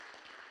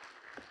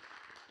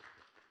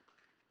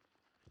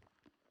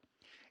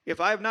If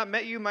I have not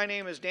met you, my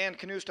name is Dan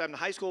Knust. I'm the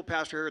high school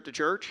pastor here at the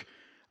church.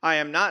 I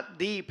am not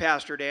the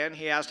Pastor Dan.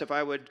 He asked if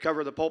I would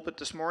cover the pulpit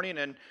this morning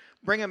and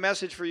bring a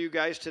message for you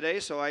guys today.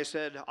 So I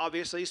said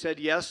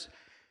yes,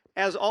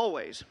 as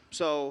always.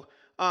 So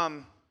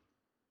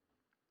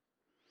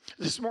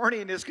this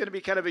morning is going to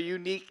be kind of a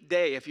unique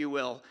day, if you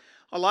will.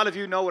 A lot of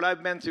you know what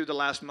I've been through the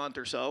last month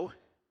or so.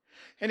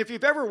 And if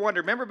you've ever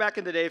wondered, remember back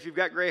in the day, if you've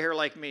got gray hair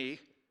like me,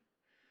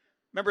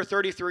 remember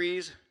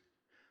 33s,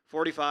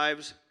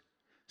 45s,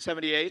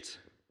 78s?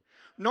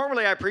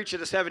 Normally I preach at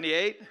a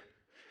 78.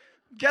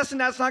 Guessing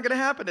that's not going to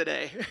happen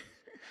today.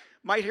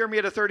 Might hear me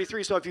at a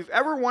 33. So if you've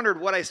ever wondered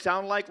what I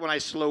sound like when I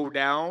slow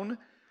down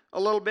a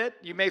little bit,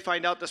 you may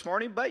find out this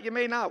morning, but you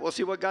may not. We'll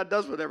see what God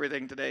does with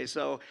everything today.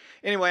 So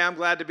anyway, I'm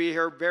glad to be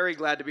here, very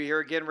glad to be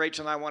here. Again,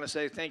 Rachel and I want to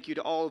say thank you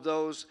to all of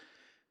those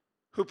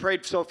who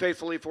prayed so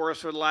faithfully for us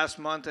for the last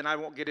month, and I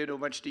won't get into a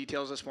bunch of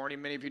details this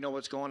morning. Many of you know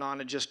what's going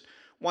on, and just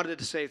wanted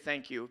to say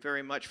thank you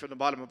very much from the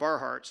bottom of our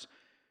hearts.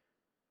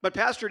 But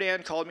Pastor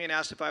Dan called me and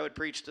asked if I would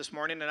preach this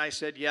morning, and I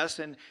said yes.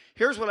 And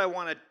here's what I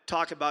want to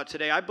talk about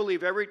today. I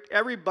believe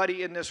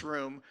everybody in this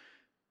room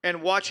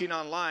and watching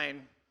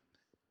online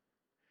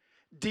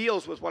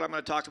deals with what I'm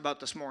going to talk about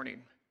this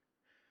morning.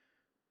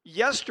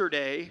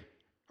 Friday,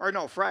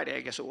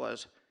 I guess it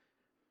was,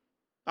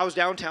 I was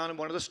downtown in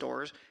one of the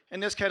stores,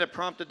 and this kind of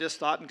prompted this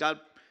thought, and God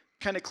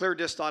kind of cleared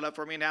this thought up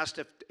for me and asked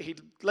if He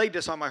laid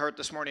this on my heart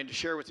this morning to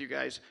share with you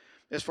guys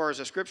as far as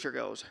the scripture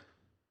goes.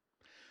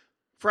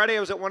 Friday,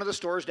 I was at one of the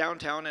stores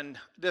downtown, and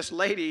this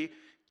lady,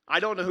 I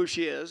don't know who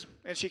she is,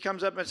 and she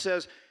comes up and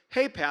says,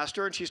 "Hey,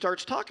 Pastor," and she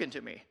starts talking to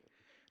me.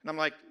 And I'm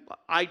like,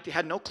 I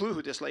had no clue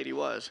who this lady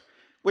was,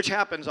 which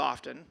happens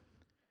often.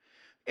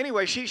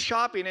 Anyway, she's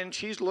shopping, and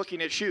she's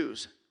looking at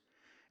shoes.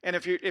 And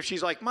if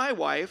she's like my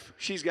wife,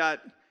 she's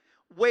got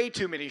way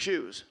too many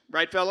shoes.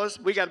 Right, fellas?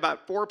 We got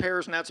about 4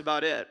 pairs, and that's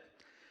about it.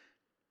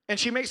 And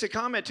she makes a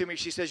comment to me.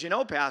 She says,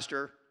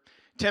 Pastor,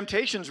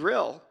 temptation's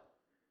real.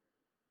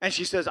 And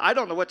she says, I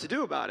don't know what to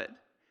do about it.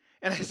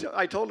 And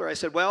I told her, I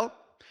said, well,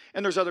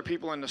 and there's other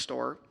people in the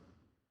store.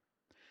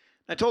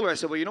 I told her, I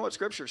said, well, you know what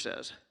Scripture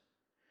says?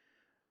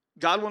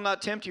 God will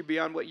not tempt you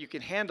beyond what you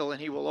can handle, and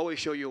He will always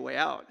show you a way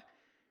out.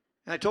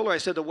 And I told her, I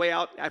said, the way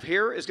out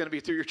here is going to be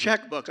through your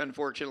checkbook,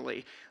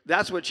 unfortunately.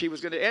 That's what she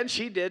was going to, and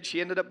she did.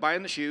 She ended up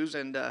buying the shoes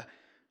and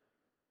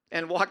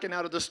walking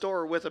out of the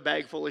store with a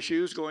bag full of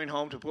shoes, going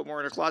home to put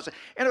more in her closet.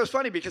 And it was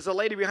funny because the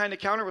lady behind the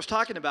counter was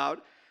talking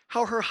about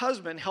how her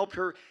husband helped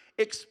her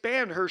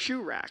expand her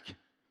shoe rack.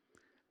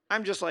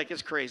 I'm just like,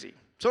 it's crazy.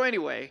 So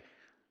anyway,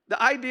 the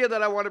idea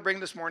that I want to bring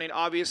this morning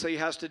obviously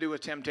has to do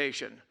with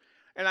temptation.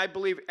 And I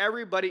believe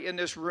everybody in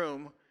this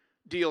room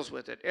deals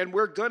with it. And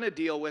we're going to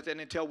deal with it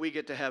until we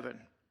get to heaven.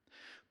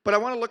 But I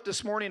want to look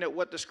this morning at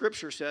what the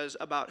Scripture says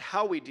about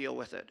how we deal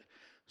with it.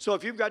 So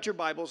if you've got your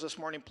Bibles this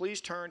morning, please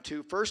turn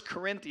to 1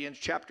 Corinthians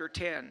chapter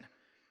 10.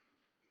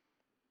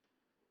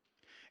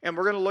 And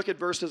we're going to look at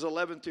verses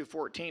 11 through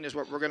 14 is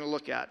what we're going to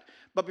look at.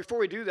 But before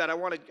we do that, I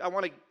want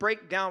to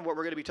break down what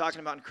we're going to be talking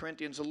about in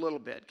Corinthians a little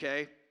bit,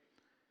 okay?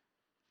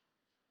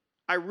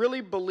 I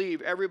really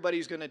believe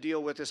everybody's going to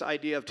deal with this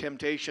idea of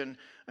temptation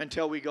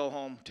until we go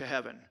home to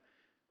heaven.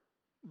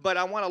 But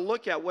I want to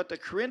look at what the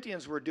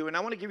Corinthians were doing.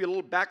 I want to give you a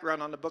little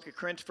background on the book of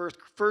Corinthians,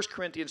 1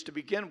 Corinthians to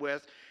begin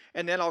with,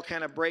 and then I'll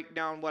kind of break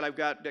down what I've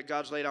got that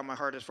God's laid on my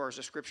heart as far as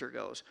the Scripture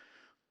goes.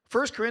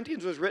 1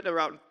 Corinthians was written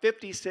around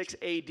 56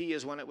 AD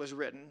is when it was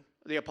written.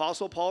 The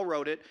Apostle Paul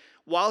wrote it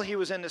while he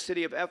was in the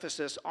city of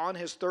Ephesus on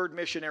his 3rd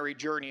missionary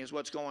journey is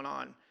what's going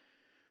on.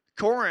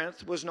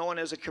 Corinth was known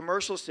as a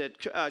commercial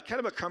kind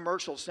of a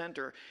commercial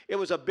center. It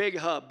was a big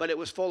hub, but it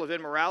was full of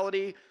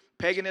immorality,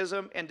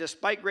 paganism, and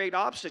despite great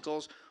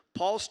obstacles,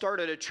 Paul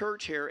started a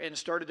church here and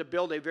started to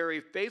build a very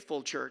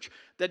faithful church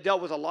that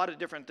dealt with a lot of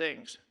different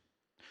things.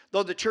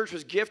 Though the church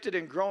was gifted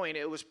and growing,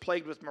 it was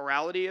plagued with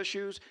morality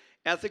issues,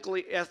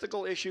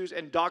 ethical issues,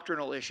 and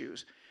doctrinal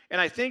issues. And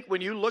I think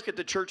when you look at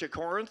the church of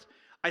Corinth,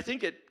 I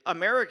think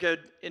America,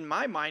 in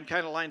my mind,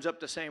 kind of lines up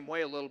the same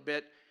way a little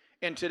bit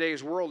in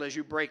today's world as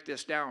you break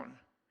this down.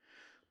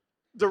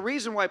 The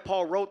reason why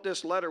Paul wrote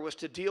this letter was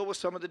to deal with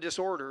some of the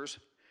disorders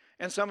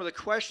and some of the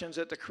questions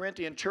that the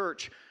Corinthian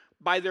church,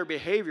 by their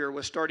behavior,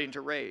 was starting to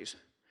raise.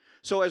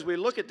 So as we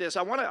look at this,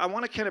 I want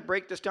to kind of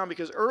break this down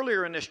because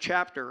earlier in this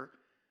chapter,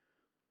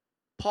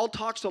 Paul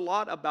talks a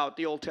lot about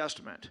the Old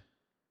Testament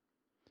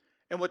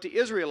and what the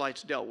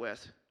Israelites dealt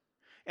with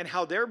and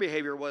how their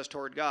behavior was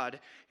toward God.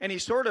 And he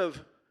sort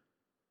of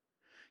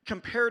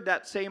compared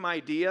that same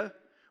idea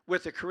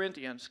with the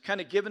Corinthians,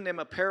 kind of giving them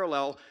a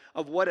parallel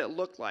of what it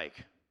looked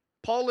like.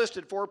 Paul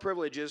listed 4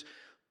 privileges.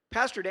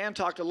 Pastor Dan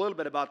talked a little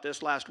bit about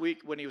this last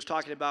week when he was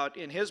talking about,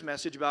 in his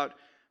message, about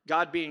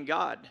God being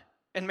God.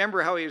 And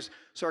remember how he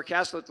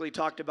sarcastically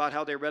talked about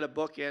how they read a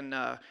book in,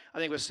 I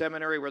think it was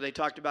seminary, where they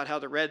talked about how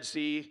the Red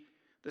Sea,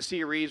 the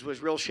Sea of Reeds,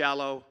 was real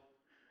shallow,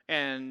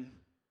 and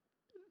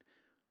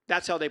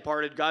that's how they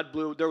parted. God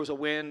blew, there was a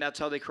wind, that's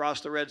how they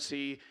crossed the Red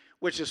Sea,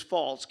 which is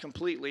false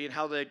completely, and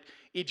how the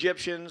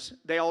Egyptians,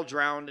 they all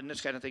drowned and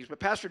this kind of things. But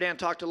Pastor Dan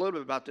talked a little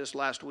bit about this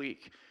last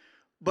week.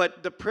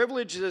 But the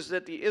privileges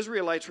that the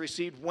Israelites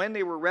received when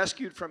they were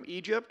rescued from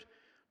Egypt,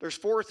 there's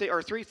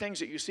three things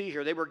that you see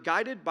here. They were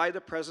guided by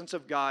the presence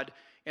of God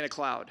in a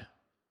cloud.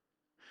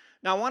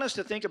 Now, I want us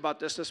to think about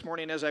this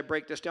morning as I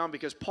break this down,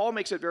 because Paul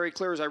makes it very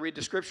clear as I read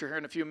the scripture here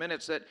in a few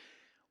minutes that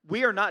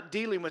we are not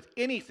dealing with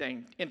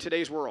anything in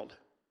today's world.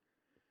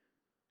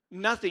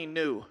 Nothing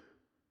new.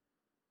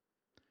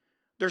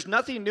 There's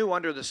nothing new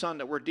under the sun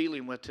that we're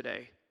dealing with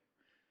today.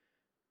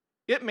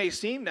 It may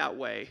seem that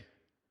way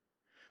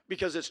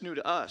because it's new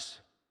to us,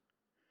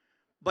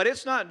 but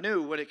it's not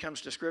new when it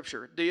comes to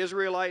Scripture. The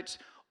Israelites,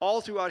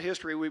 all throughout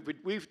history,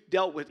 we've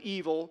dealt with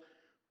evil,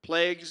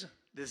 plagues,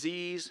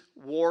 disease,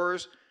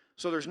 wars.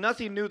 So there's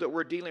nothing new that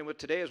we're dealing with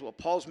today, as well.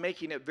 Paul's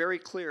making it very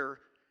clear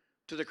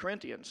to the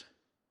Corinthians.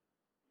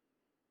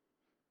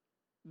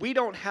 We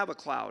don't have a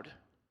cloud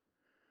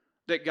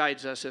that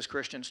guides us as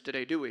Christians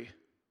today, do we?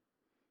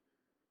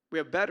 We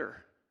have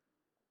better.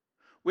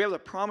 We have the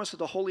promise of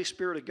the Holy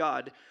Spirit of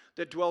God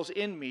that dwells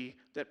in me,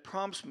 that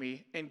prompts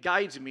me and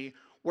guides me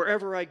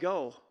wherever I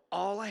go.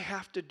 All I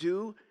have to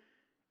do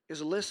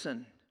is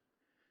listen.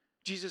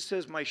 Jesus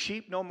says, my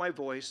sheep know my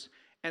voice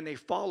and they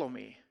follow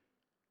me.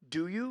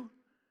 Do you?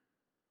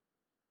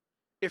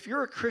 If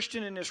you're a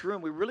Christian in this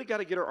room, we really got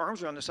to get our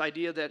arms around this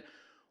idea that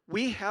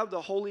we have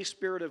the Holy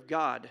Spirit of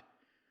God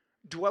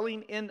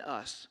dwelling in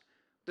us.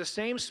 The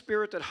same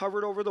Spirit that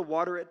hovered over the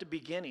water at the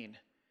beginning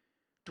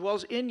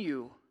dwells in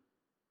you.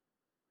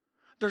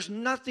 There's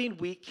nothing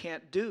we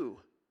can't do.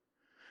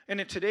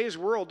 And in today's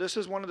world, this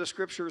is one of the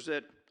scriptures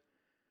that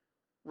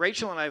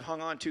Rachel and I have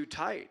hung on to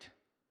tight.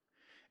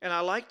 And I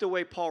like the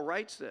way Paul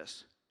writes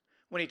this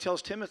when he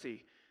tells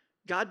Timothy,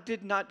 God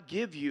did not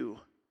give you,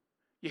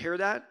 you hear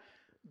that?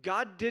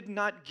 God did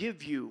not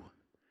give you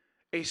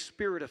a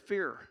spirit of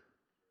fear.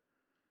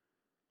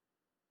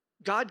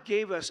 God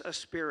gave us a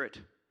spirit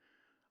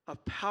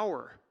of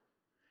power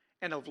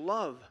and of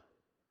love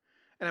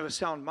and of a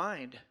sound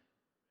mind.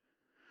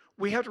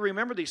 We have to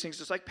remember these things.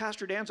 It's like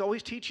Pastor Dan's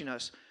always teaching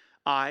us.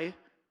 I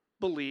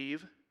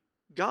believe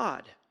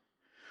God.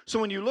 So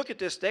when you look at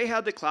this, they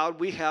had the cloud,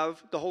 we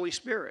have the Holy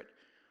Spirit.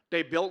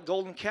 They built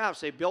golden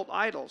calves, they built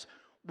idols.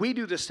 We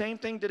do the same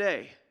thing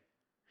today.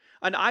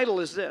 An idol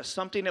is this,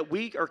 something that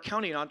we are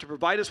counting on to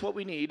provide us what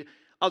we need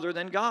other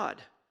than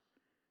God.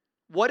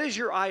 What is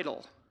your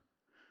idol?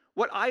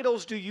 What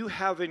idols do you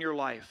have in your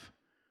life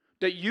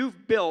that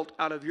you've built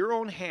out of your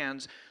own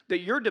hands that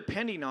you're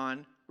depending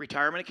on?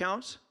 Retirement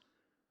accounts?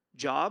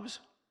 Jobs?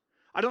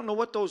 I don't know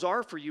what those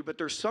are for you, but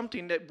there's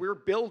something that we're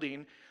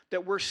building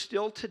that we're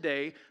still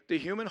today, the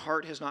human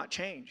heart has not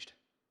changed.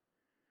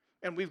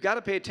 And we've got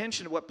to pay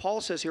attention to what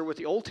Paul says here with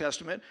the Old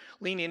Testament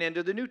leaning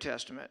into the New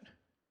Testament.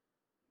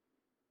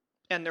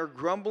 And their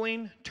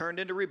grumbling turned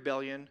into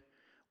rebellion,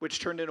 which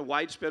turned into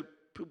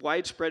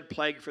widespread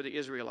plague for the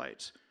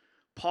Israelites.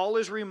 Paul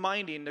is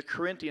reminding the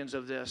Corinthians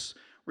of this,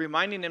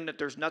 reminding them that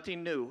there's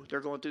nothing new. They're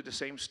going through the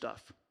same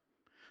stuff.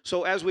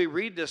 So as we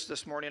read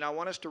this morning, I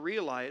want us to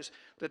realize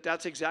that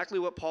that's exactly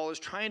what Paul is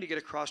trying to get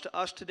across to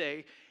us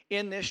today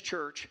in this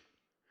church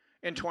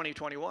in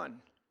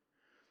 2021.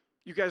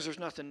 You guys, there's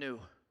nothing new.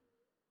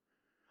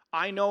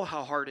 I know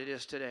how hard it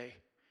is today.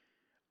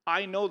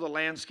 I know the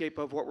landscape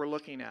of what we're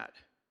looking at.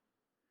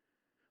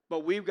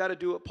 But we've got to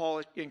do what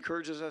Paul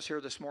encourages us here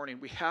this morning.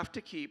 We have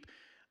to keep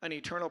an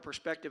eternal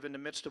perspective in the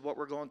midst of what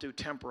we're going through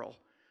temporal.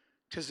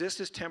 Because this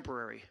is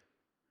temporary.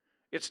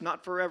 It's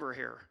not forever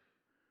here.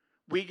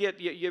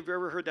 You've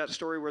ever heard that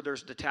story where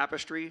there's the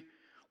tapestry,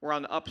 where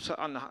on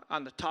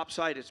the top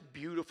side it's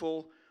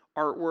beautiful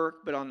artwork,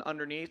 but on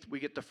underneath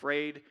we get the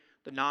frayed,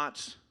 the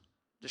knots,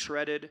 the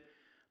shredded.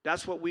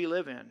 That's what we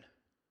live in.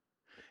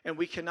 And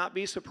we cannot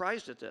be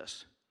surprised at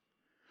this.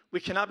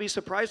 We cannot be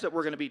surprised that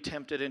we're going to be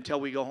tempted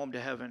until we go home to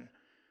heaven.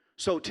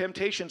 So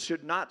temptation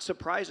should not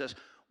surprise us.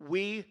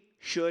 We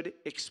should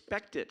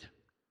expect it.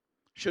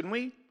 Shouldn't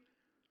we?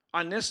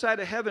 On this side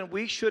of heaven,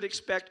 we should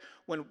expect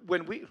when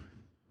we,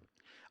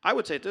 I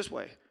would say it this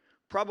way,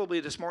 probably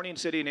this morning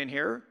sitting in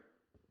here,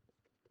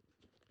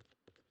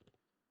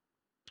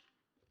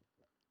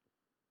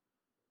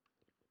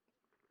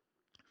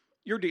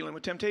 you're dealing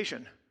with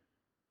temptation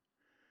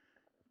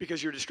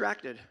because you're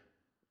distracted.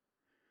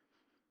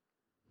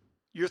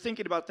 You're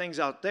thinking about things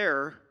out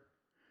there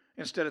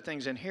instead of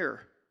things in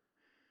here.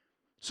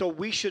 So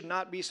we should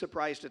not be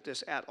surprised at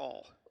this at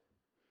all.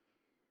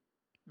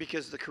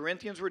 Because the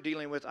Corinthians were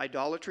dealing with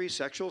idolatry,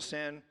 sexual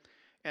sin,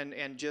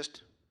 and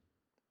just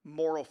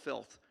moral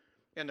filth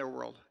in their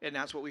world. And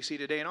that's what we see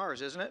today in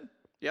ours, isn't it?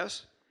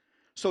 Yes?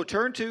 So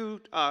turn to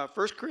 1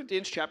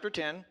 Corinthians chapter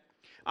 10.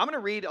 I'm going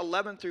to read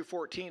 11 through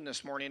 14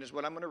 this morning is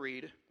what I'm going to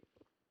read.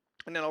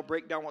 And then I'll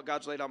break down what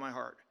God's laid on my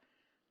heart.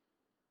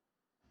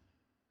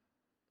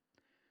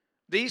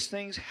 These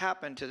things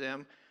happened to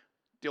them,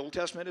 the Old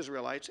Testament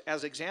Israelites,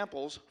 as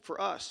examples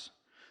for us.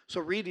 So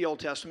read the Old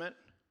Testament,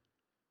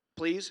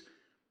 please.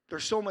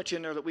 There's so much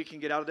in there that we can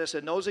get out of this.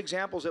 And those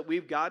examples that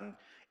we've gotten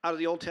out of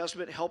the Old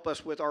Testament help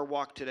us with our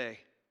walk today.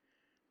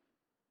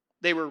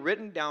 They were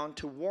written down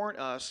to warn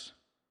us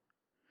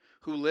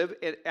who live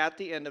at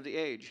the end of the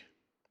age.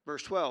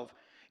 Verse 12,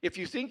 If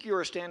you think you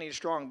are standing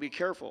strong, be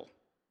careful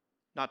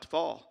not to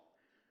fall.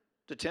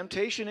 The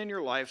temptation in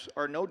your lives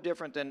are no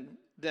different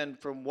than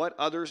from what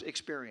others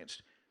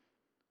experienced.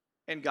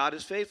 And God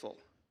is faithful.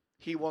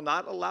 He will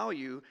not allow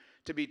you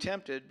to be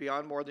tempted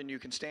beyond more than you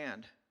can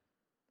stand.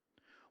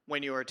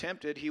 When you are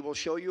tempted, he will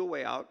show you a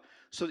way out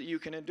so that you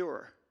can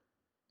endure.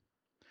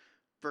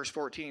 Verse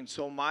 14,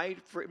 so my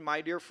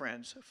dear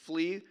friends,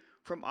 flee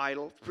from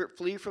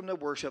the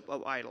worship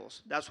of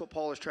idols. That's what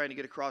Paul is trying to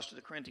get across to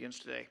the Corinthians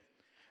today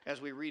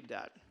as we read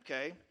that,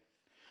 okay?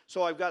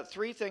 So I've got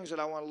three things that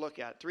I want to look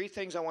at, three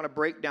things I want to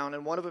break down,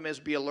 and one of them is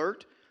be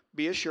alert,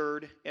 be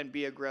assured, and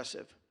be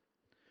aggressive.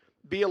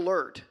 Be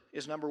alert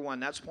is number one.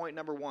 That's point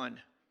number one.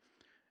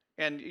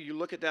 And you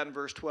look at that in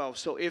verse 12.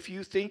 So if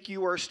you think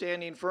you are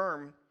standing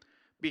firm,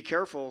 be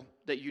careful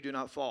that you do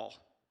not fall.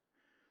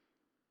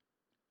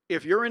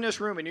 If you're in this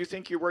room and you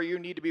think you're where you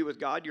need to be with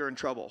God, you're in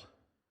trouble.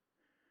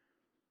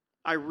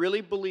 I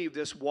really believe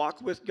this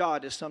walk with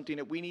God is something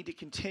that we need to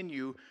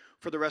continue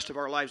for the rest of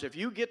our lives. If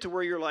you get to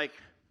where you're like,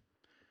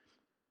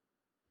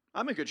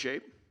 I'm in good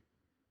shape,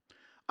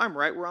 I'm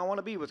right where I want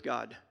to be with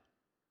God,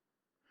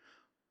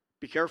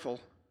 be careful,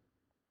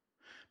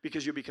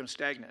 because you'll become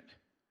stagnant,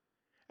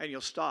 and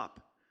you'll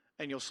stop,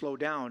 and you'll slow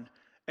down,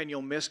 and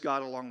you'll miss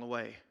God along the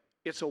way.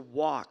 It's a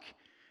walk.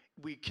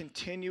 We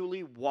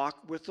continually walk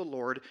with the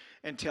Lord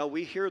until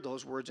we hear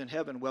those words in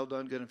heaven, well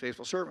done, good and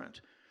faithful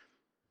servant.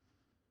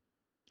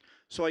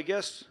 So I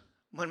guess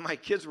when my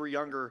kids were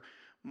younger,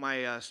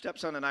 my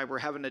stepson and I were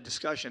having a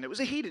discussion. It was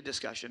a heated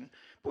discussion,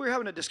 but we were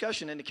having a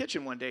discussion in the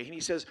kitchen one day, and he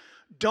says,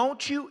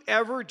 don't you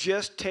ever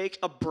just take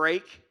a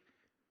break?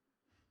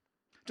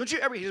 Don't you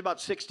ever, he's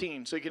about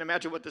 16, so you can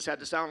imagine what this had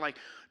to sound like.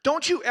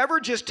 Don't you ever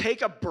just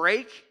take a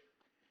break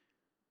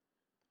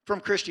from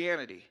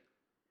Christianity?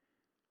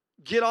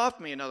 Get off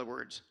me, in other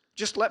words.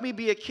 Just let me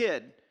be a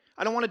kid.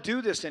 I don't want to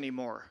do this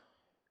anymore.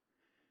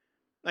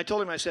 I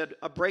told him, I said,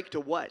 a break to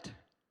what?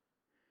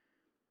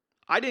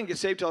 I didn't get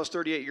saved till I was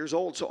 38 years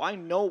old, so I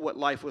know what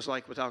life was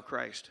like without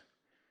Christ.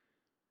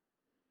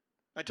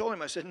 I told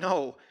him, I said,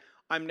 no,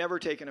 I'm never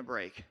taking a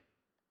break.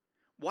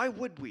 Why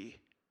would we?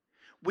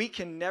 We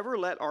can never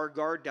let our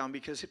guard down,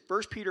 because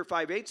 1 Peter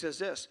 5:8 says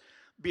this,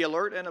 be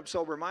alert and of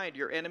sober mind.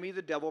 Your enemy,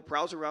 the devil,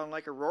 prowls around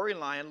like a roaring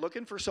lion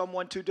looking for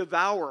someone to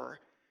devour.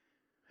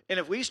 And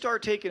if we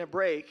start taking a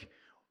break,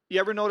 you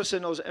ever notice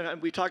in those,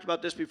 and we talked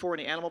about this before in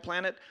the Animal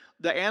Planet,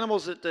 the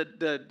animals that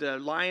the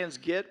lions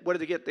get, what do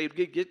they get? They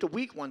get the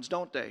weak ones,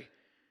 don't they?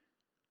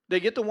 They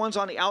get the ones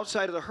on the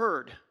outside of the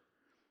herd.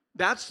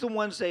 That's the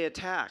ones they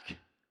attack.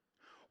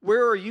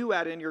 Where are you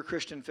at in your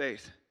Christian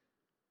faith?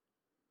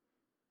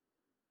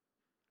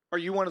 Are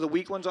you one of the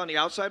weak ones on the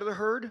outside of the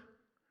herd?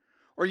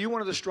 Or are you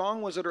one of the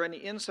strong ones that are on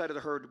the inside of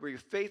the herd where your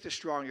faith is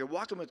strong, you're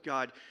walking with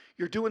God,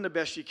 you're doing the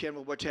best you can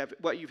with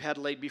what you've had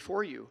laid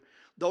before you?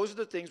 Those are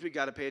the things we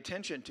got to pay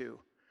attention to.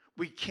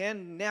 We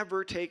can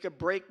never take a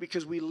break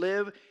because we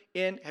live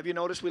in, have you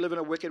noticed we live in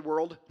a wicked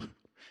world?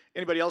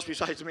 Anybody else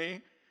besides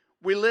me?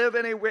 We live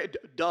in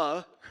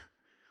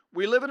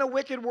we live in a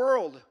wicked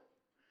world.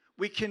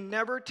 We can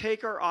never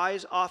take our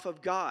eyes off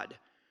of God.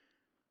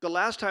 The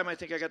last time I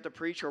think I got to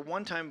preach, or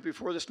one time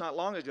before this not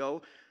long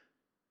ago,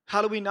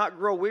 how do we not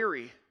grow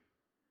weary?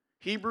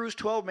 Hebrews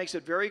 12 makes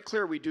it very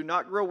clear we do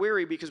not grow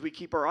weary because we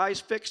keep our eyes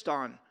fixed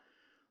on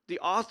the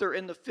author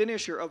and the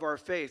finisher of our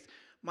faith.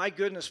 My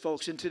goodness,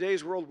 folks, in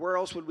today's world, where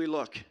else would we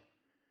look?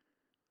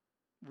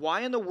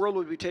 Why in the world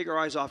would we take our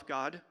eyes off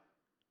God?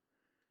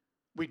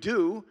 We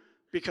do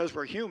because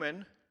we're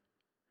human.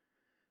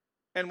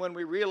 And when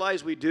we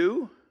realize we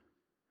do,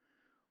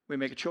 we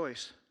make a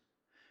choice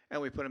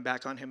and we put him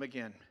back on him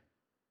again.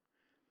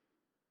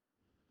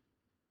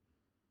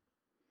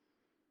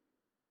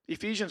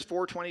 Ephesians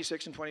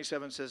 4:26 and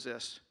 27 says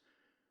this.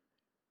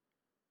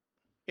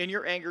 In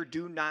your anger,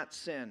 do not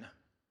sin.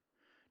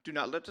 Do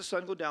not let the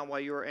sun go down while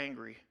you are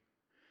angry.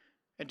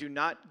 And do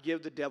not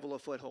give the devil a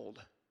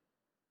foothold.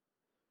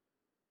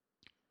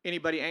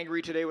 Anybody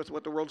angry today with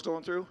what the world's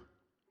going through?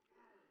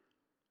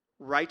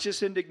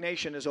 Righteous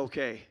indignation is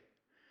okay.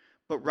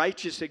 But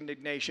righteous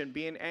indignation,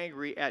 being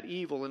angry at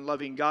evil and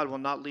loving God, will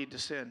not lead to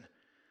sin.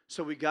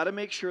 So we got to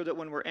make sure that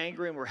when we're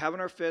angry and we're having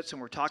our fits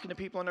and we're talking to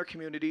people in our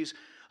communities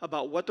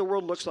about what the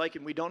world looks like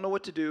and we don't know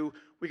what to do,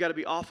 we got to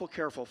be awful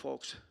careful,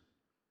 folks,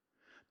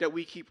 that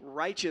we keep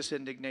righteous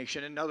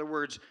indignation. In other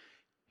words,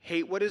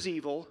 hate what is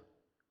evil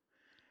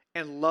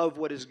and love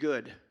what is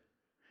good.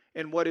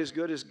 And what is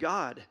good is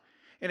God.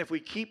 And if we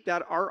keep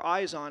that our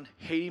eyes on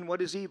hating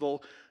what is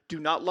evil, do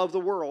not love the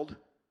world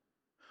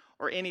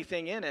or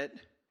anything in it,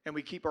 and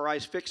we keep our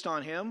eyes fixed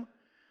on him,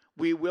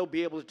 we will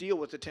be able to deal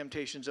with the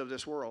temptations of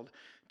this world.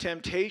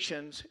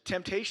 Temptation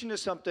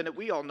is something that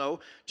we all know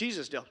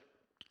Jesus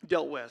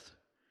dealt with.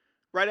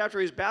 Right after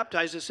he was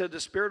baptized, it said the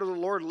Spirit of the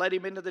Lord led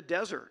him into the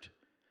desert.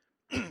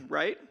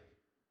 Right?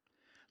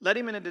 Led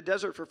him into the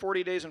desert for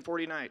 40 days and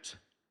 40 nights.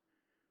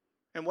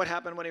 And what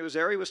happened when he was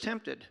there? He was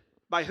tempted.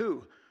 By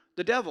who?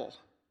 The devil.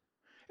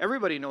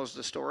 Everybody knows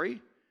the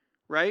story,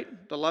 right?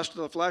 The lust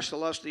of the flesh, the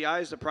lust of the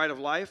eyes, the pride of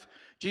life.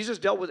 Jesus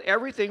dealt with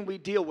everything we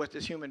deal with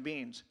as human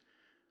beings.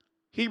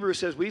 Hebrews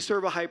says we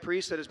serve a high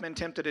priest that has been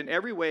tempted in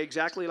every way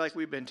exactly like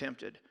we've been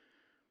tempted.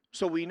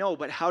 So we know,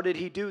 but how did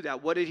he do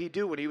that? What did he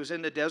do when he was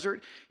in the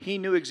desert? He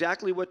knew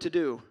exactly what to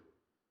do.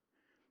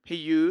 He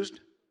used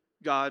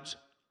God's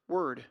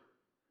word.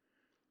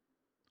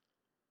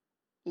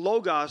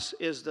 Logos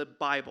is the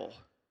Bible.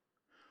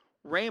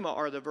 Rhema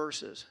are the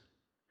verses.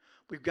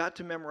 We've got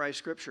to memorize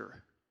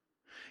Scripture.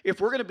 If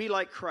we're going to be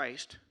like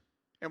Christ,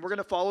 and we're going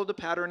to follow the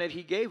pattern that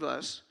he gave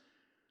us,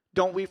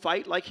 don't we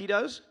fight like he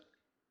does?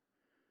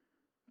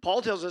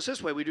 Paul tells us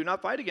this way, we do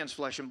not fight against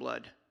flesh and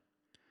blood.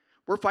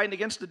 We're fighting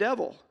against the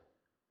devil.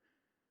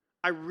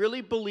 I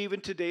really believe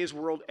in today's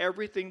world,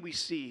 everything we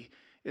see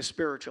is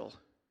spiritual.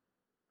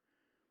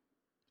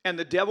 And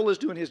the devil is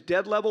doing his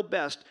dead level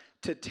best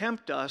to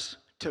tempt us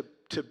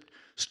to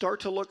start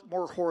to look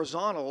more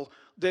horizontal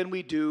than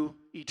we do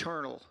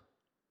eternal.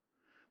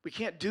 We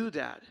can't do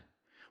that.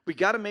 We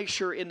got to make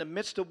sure in the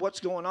midst of what's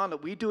going on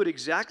that we do it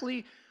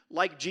exactly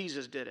like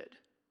Jesus did it.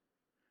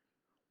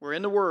 We're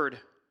in the Word.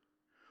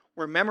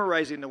 We're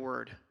memorizing the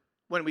Word.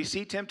 When we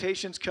see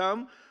temptations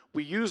come,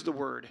 we use the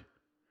Word.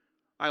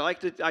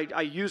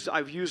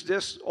 I've used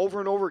this over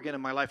and over again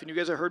in my life, and you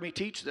guys have heard me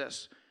teach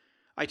this.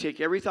 I take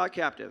every thought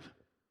captive.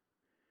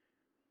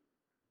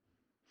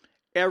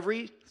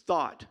 Every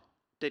thought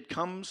that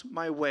comes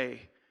my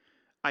way,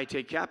 I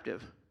take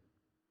captive.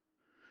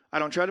 I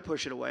don't try to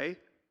push it away.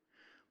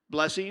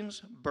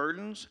 Blessings,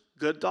 burdens,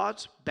 good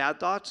thoughts, bad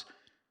thoughts,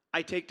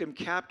 I take them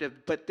captive.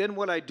 But then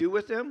what I do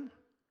with them,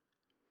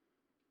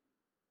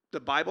 the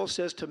Bible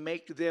says to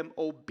make them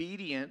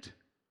obedient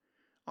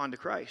unto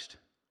Christ.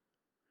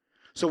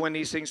 So when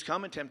these things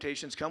come and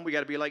temptations come, we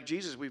got to be like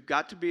Jesus. We've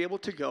got to be able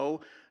to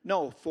go,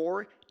 no,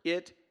 for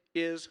it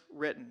is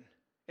written.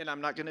 And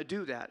I'm not going to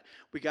do that.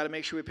 We got to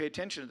make sure we pay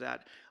attention to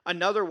that.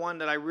 Another one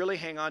that I really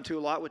hang on to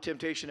a lot with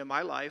temptation in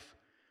my life,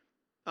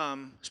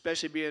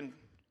 especially being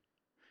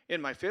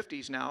in my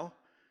 50s now,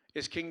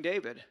 is King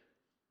David.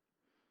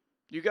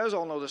 You guys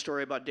all know the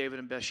story about David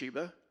and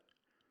Bathsheba.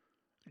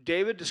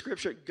 David, the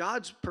scripture,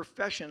 God's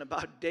profession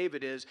about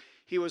David is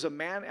he was a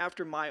man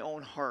after my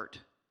own heart.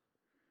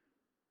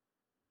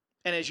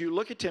 And as you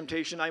look at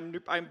temptation,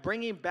 I'm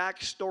bringing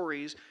back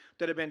stories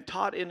that have been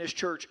taught in this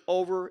church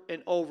over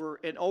and over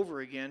and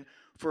over again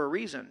for a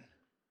reason.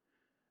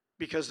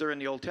 Because they're in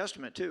the Old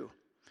Testament too.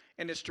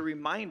 And it's to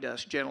remind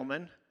us,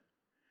 gentlemen,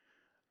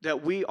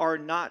 that we are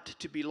not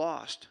to be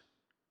lost.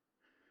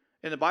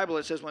 In the Bible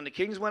it says when the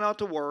kings went out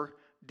to war,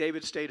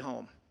 David stayed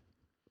home.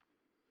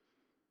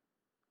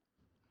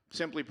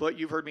 Simply put,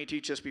 you've heard me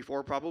teach this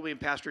before probably, and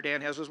Pastor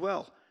Dan has as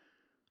well.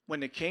 When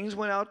the kings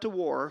went out to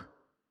war,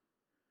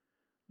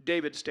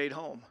 David stayed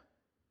home.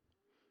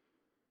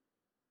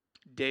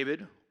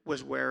 David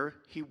was where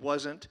he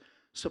wasn't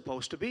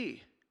supposed to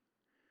be.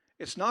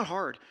 It's not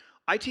hard.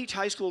 I teach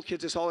high school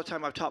kids this all the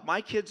time. I've taught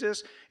my kids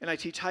this, and I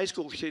teach high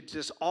school kids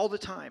this all the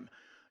time.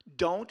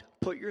 Don't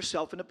put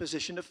yourself in a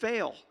position to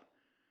fail.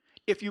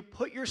 If you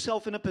put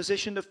yourself in a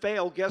position to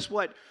fail, guess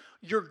what?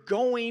 You're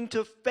going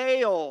to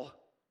fail.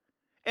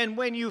 And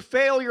when you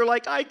fail, you're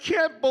like, I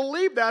can't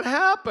believe that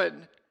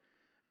happened.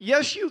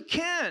 Yes, you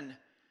can.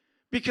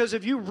 Because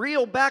if you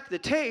reel back the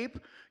tape,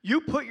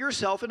 you put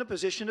yourself in a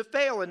position to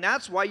fail, and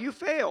that's why you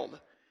failed.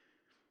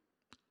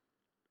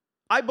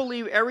 I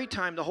believe every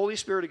time the Holy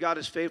Spirit of God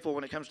is faithful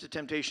when it comes to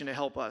temptation to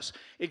help us,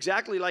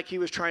 exactly like he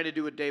was trying to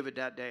do with David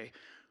that day.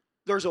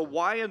 There's a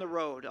why in the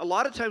road. A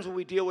lot of times when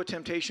we deal with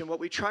temptation, what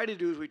we try to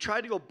do is we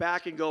try to go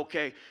back and go,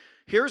 okay,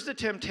 here's the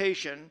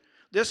temptation.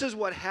 This is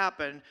what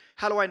happened.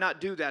 How do I not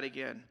do that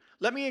again?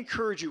 Let me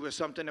encourage you with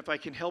something if I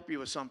can help you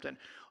with something.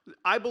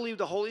 I believe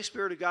the Holy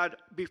Spirit of God,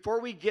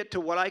 before we get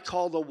to what I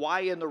call the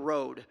why in the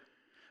road,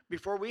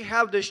 before we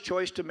have this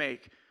choice to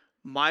make,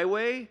 my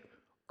way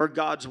or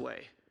God's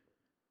way,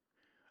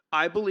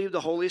 I believe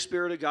the Holy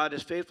Spirit of God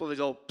is faithful to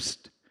go,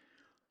 psst,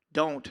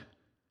 don't.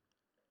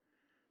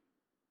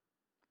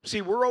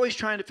 See, we're always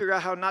trying to figure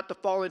out how not to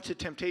fall into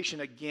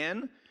temptation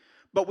again,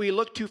 but we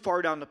look too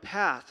far down the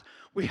path.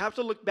 We have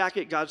to look back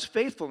at God's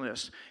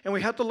faithfulness, and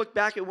we have to look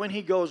back at when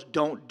he goes,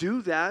 don't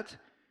do that,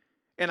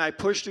 and I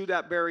push through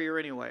that barrier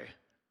anyway.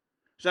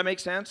 Does that make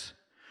sense?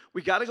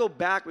 We got to go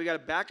back. We got to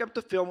back up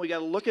the film. We got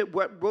to look at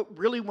what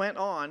really went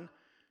on.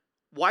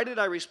 Why did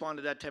I respond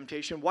to that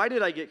temptation? Why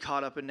did I get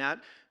caught up in that?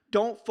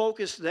 Don't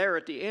focus there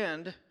at the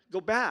end. Go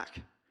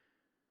back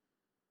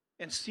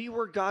and see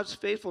where God's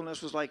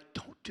faithfulness was like,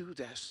 don't do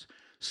this.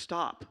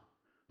 Stop.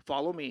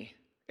 Follow me.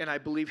 And I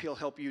believe he'll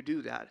help you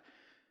do that.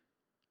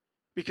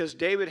 Because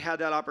David had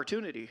that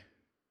opportunity.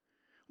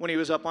 When he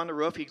was up on the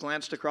roof, he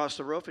glanced across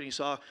the roof and he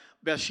saw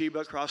Bathsheba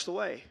across the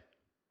way.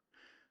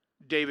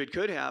 David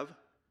could have.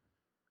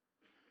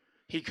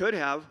 He could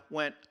have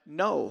went,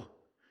 no,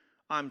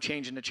 I'm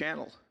changing the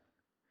channel.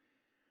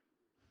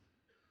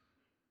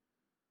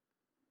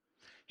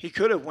 He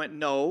could have went,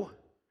 no,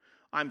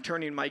 I'm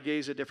turning my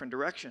gaze a different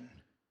direction.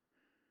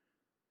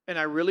 And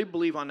I really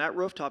believe on that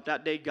rooftop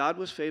that day, God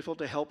was faithful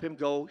to help him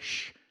go,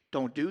 shh,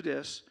 don't do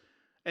this.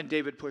 And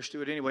David pushed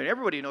through it anyway. And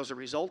everybody knows the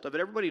result of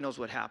it. Everybody knows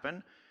what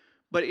happened.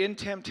 But in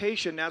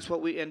temptation, that's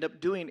what we end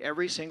up doing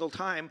every single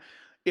time.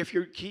 If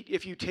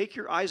you take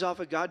your eyes off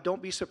of God,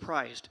 don't be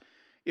surprised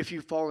if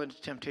you fall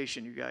into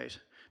temptation, you guys,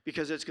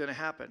 because it's going to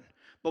happen.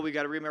 But we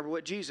got to remember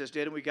what Jesus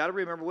did, and we got to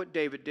remember what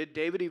David did.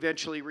 David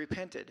eventually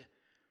repented.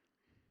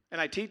 And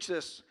I teach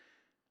this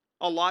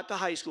a lot to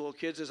high school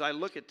kids as I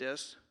look at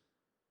this.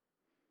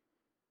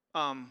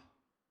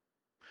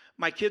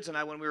 My kids and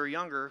I, when we were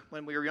younger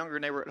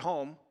and they were at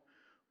home,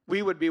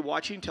 we would be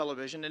watching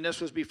television, and this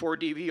was before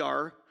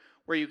DVR,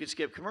 where you could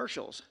skip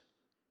commercials.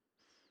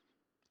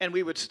 And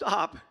we would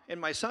stop,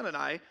 and my son and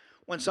I,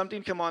 when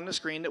something come on the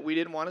screen that we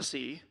didn't want to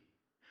see,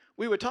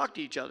 we would talk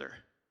to each other.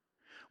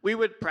 We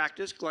would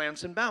practice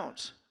glance and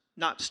bounce,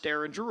 not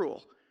stare and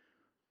drool.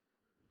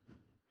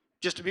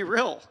 Just to be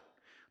real.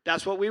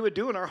 That's what we would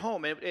do in our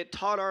home. It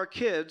taught our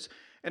kids,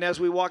 and as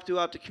we walked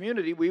throughout the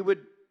community, we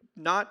would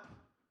not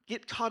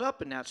get caught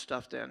up in that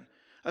stuff then.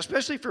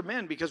 Especially for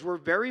men, because we're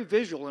very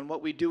visual in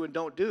what we do and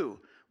don't do.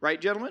 Right,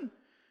 gentlemen?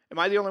 Am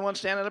I the only one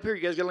standing up here?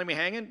 You guys going to leave me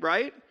hanging?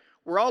 Right?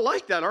 We're all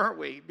like that, aren't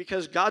we?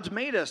 Because God's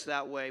made us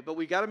that way. But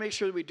we got to make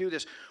sure that we do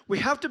this. We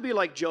have to be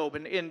like Job.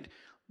 And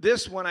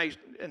this, and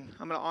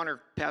I'm going to honor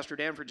Pastor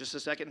Dan for just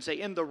a second and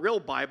say, in the real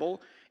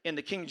Bible, in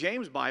the King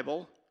James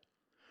Bible,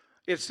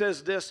 it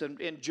says this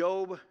in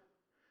Job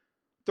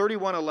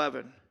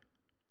 31:11.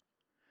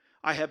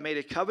 I have made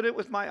a covenant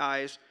with my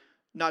eyes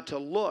not to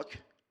look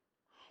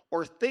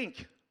or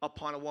think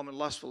upon a woman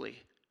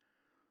lustfully.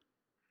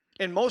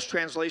 In most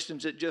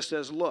translations, it just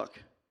says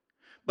look.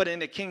 But in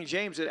the King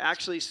James, it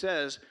actually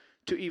says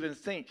to even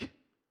think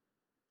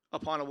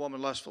upon a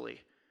woman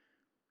lustfully.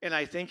 And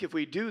I think if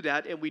we do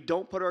that and we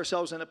don't put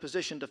ourselves in a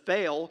position to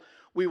fail,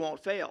 we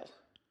won't fail.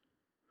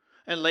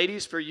 And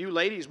ladies, for you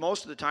ladies,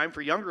 most of the time,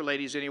 for younger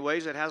ladies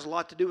anyways, it has a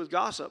lot to do with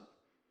gossip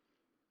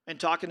and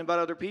talking about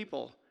other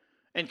people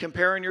and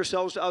comparing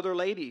yourselves to other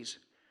ladies.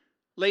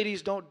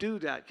 Ladies, don't do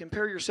that.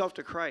 Compare yourself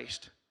to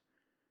Christ.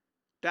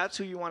 That's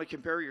who you want to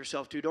compare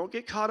yourself to. Don't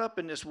get caught up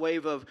in this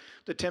wave of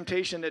the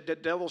temptation that the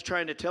devil's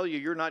trying to tell you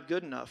you're not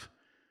good enough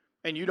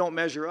and you don't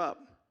measure up.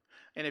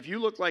 And if you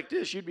look like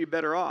this, you'd be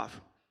better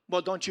off.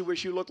 Well, don't you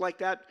wish you looked like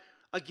that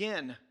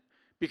again?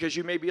 Because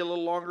you may be a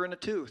little longer in the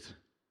tooth.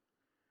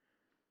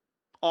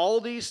 All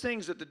these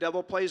things that the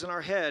devil plays in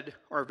our head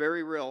are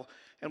very real,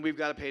 and we've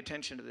got to pay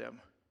attention to them.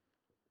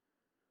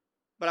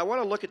 But I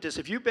want to look at this.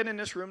 If you've been in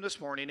this room this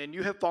morning and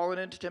you have fallen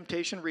into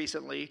temptation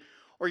recently,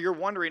 or you're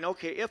wondering,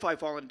 okay, if I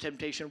fall into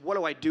temptation, what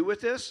do I do with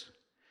this?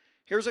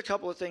 Here's a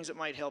couple of things that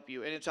might help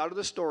you. And it's out of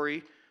the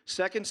story,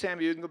 2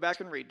 Samuel. You can go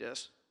back and read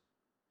this.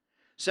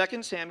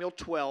 2 Samuel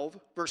 12,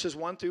 verses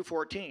 1 through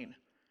 14.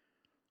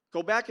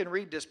 Go back and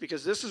read this,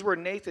 because this is where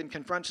Nathan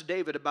confronts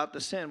David about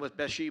the sin with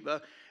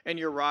Bathsheba and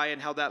Uriah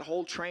and how that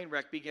whole train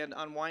wreck began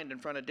to unwind in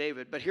front of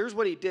David. But here's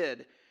what he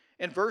did.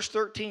 In verse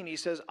 13, he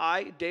says,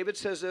 David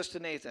says this to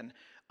Nathan,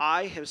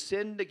 I have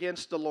sinned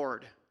against the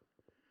Lord.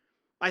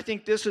 I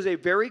think this is a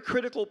very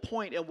critical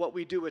point in what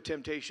we do with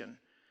temptation,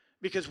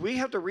 because we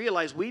have to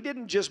realize we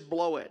didn't just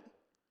blow it.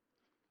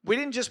 We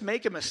didn't just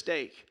make a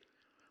mistake.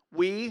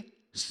 We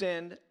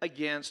sinned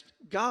against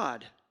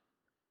God.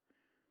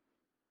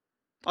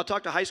 I'll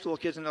talk to high school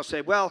kids and they'll say,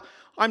 well,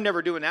 I'm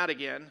never doing that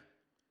again.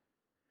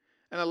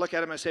 And I look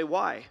at them and I say,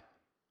 why?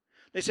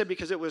 They said,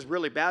 because it was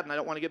really bad and I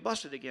don't want to get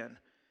busted again.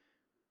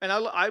 And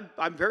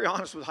I'm very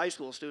honest with high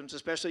school students,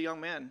 especially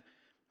young men.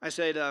 I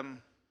said,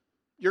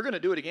 you're going to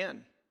do it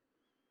again.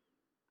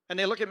 And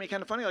they look at me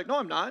kind of funny, like, no,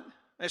 I'm not.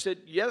 I said,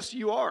 yes,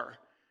 you are.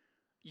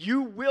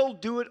 You will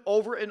do it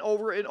over and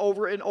over and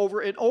over and over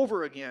and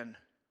over again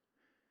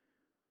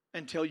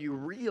until you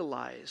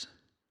realize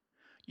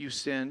you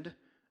sinned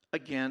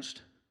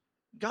against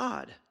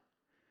God.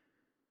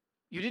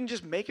 You didn't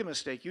just make a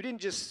mistake. You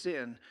didn't just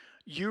sin.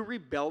 You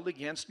rebelled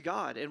against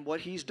God and what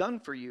He's done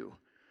for you.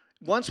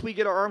 Once we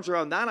get our arms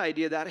around that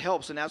idea, that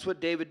helps, and that's what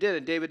David did.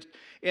 And David,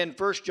 in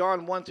 1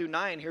 John 1 through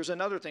 9, here's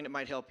another thing that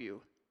might help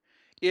you.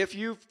 If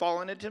you've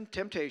fallen into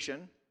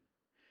temptation,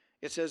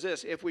 it says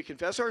this, if we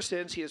confess our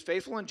sins, He is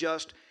faithful and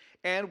just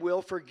and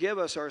will forgive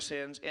us our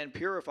sins and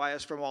purify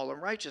us from all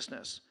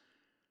unrighteousness.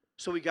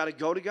 So we got to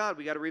go to God.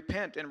 We got to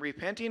repent. And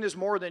repenting is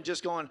more than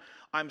just going,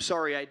 I'm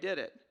sorry I did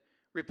it.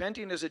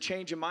 Repenting is a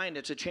change of mind.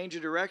 It's a change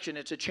of direction.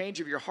 It's a change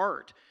of your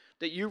heart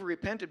that you've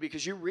repented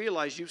because you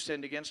realize you've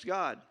sinned against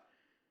God.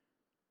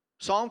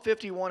 Psalm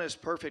 51 is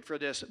perfect for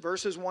this.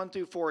 Verses 1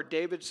 through 4,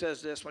 David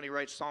says this when he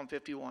writes Psalm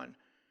 51.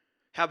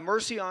 Have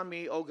mercy on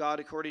me, O God,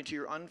 according to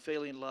your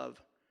unfailing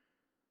love.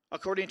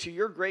 According to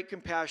your great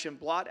compassion,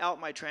 blot out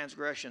my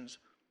transgressions.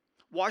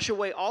 Wash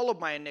away all of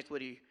my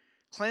iniquity.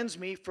 Cleanse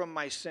me from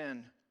my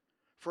sin.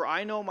 For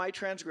I know my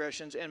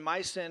transgressions, and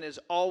my sin is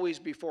always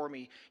before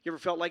me. You ever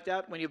felt like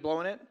that when you've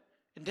blown it?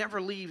 It never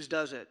leaves,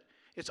 does it?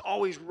 It's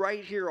always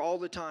right here all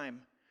the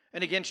time.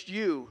 And against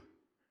you,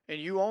 and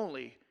you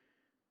only,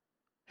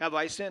 have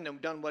I sinned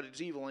and done what is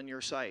evil in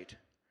your sight.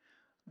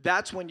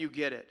 That's when you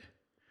get it.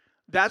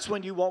 That's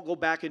when you won't go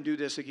back and do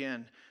this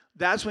again.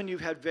 That's when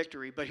you've had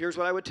victory. But here's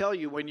what I would tell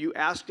you. When you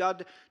ask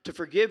God to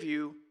forgive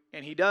you,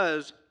 and He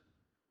does,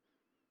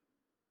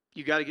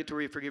 you got to get to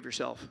where you forgive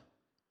yourself.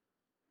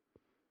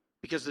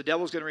 Because the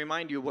devil's going to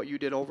remind you of what you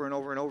did over and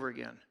over and over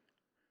again.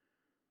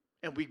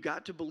 And we've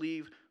got to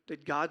believe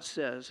that God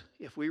says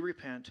if we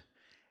repent,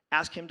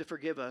 ask him to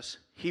forgive us,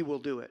 he will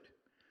do it.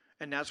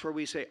 And that's where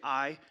we say,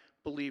 I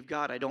believe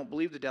God. I don't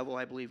believe the devil,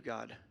 I believe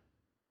God.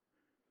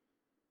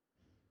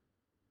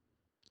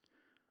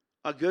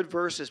 A good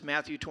verse is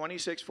Matthew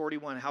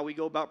 26:41, how we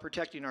go about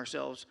protecting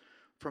ourselves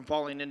from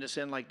falling into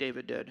sin like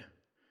David did.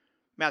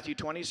 Matthew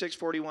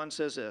 26:41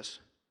 says this,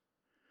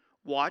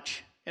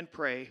 watch and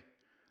pray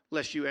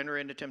lest you enter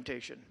into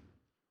temptation.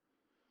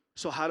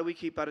 So how do we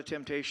keep out of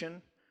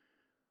temptation?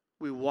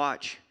 We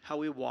watch how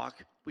we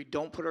walk. We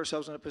don't put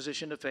ourselves in a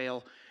position to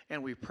fail,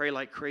 and we pray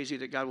like crazy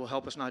that God will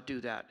help us not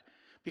do that.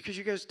 Because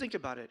you guys think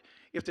about it.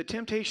 If the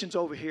temptation's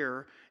over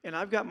here, and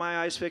I've got my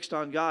eyes fixed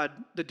on God,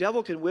 the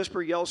devil can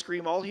whisper, yell,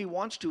 scream all he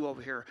wants to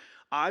over here.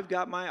 I've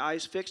got my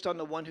eyes fixed on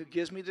the one who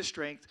gives me the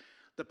strength,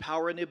 the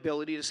power, and the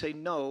ability to say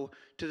no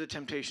to the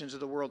temptations of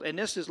the world. And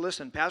this is,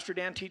 listen, Pastor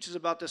Dan teaches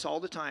about this all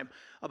the time,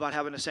 about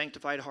having a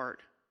sanctified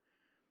heart.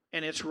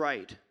 And it's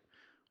right.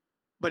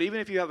 But even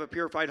if you have a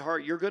purified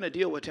heart, you're going to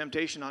deal with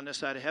temptation on this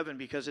side of heaven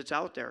because it's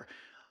out there.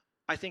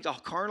 I think a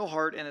carnal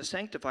heart and a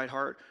sanctified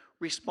heart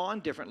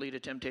respond differently to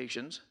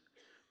temptations,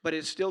 but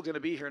it's still going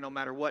to be here no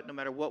matter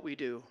what we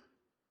do.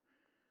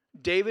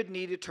 David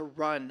needed to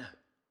run.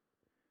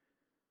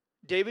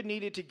 David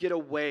needed to get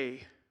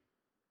away.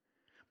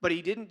 But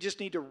he didn't just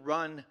need to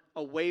run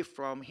away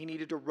from, he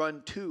needed to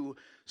run to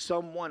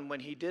someone when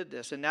he did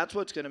this. And that's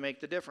what's going to make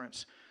the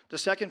difference. The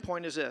second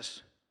point is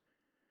this: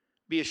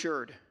 be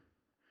assured.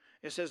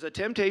 It says the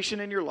temptations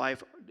in your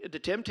life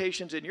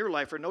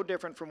are no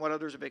different from what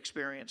others have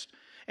experienced.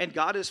 And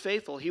God is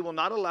faithful. He will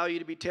not allow you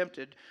to be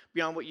tempted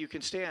beyond what you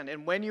can stand.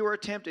 And when you are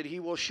tempted, he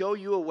will show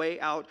you a way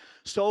out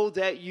so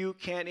that you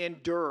can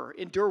endure.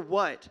 Endure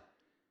what?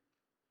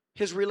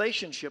 His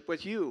relationship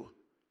with you.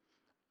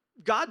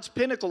 God's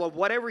pinnacle of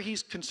whatever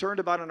he's concerned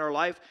about in our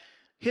life,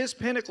 his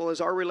pinnacle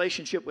is our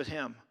relationship with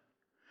him.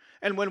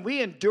 And when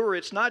we endure,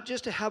 it's not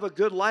just to have a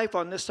good life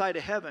on this side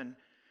of heaven.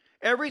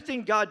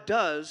 Everything God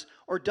does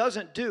or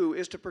doesn't do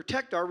is to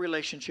protect our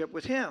relationship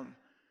with him.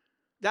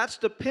 That's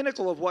the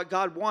pinnacle of what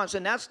God wants,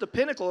 and that's the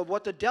pinnacle of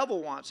what the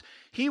devil wants.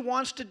 He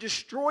wants to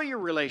destroy your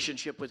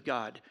relationship with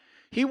God.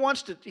 He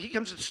comes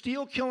to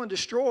steal, kill, and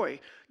destroy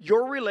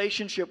your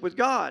relationship with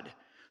God.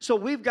 So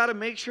we've got to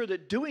make sure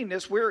that doing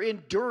this, we're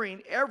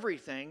enduring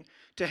everything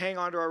to hang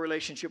on to our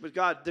relationship with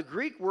God. The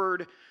Greek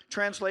word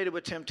translated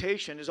with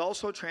temptation is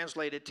also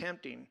translated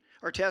tempting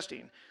or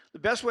testing. The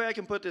best way I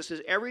can put this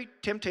is every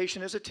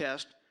temptation is a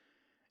test,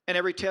 and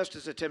every test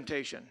is a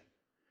temptation.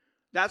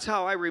 That's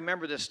how I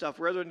remember this stuff,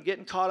 rather than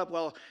getting caught up,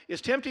 well,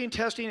 is tempting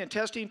testing and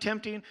testing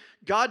tempting?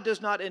 God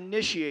does not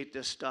initiate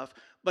this stuff,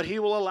 but he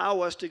will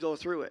allow us to go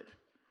through it.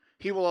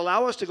 He will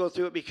allow us to go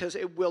through it because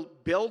it will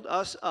build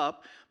us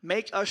up,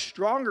 make us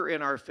stronger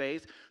in our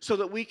faith, so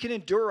that we can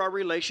endure our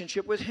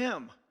relationship with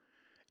him.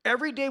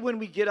 Every day when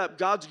we get up,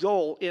 God's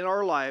goal in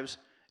our lives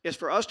is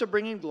for us to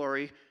bring him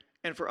glory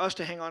and for us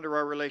to hang on to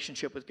our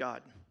relationship with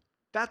God.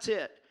 That's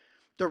it.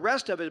 The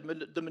rest of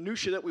it, the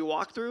minutia that we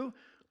walk through,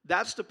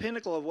 that's the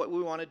pinnacle of what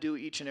we want to do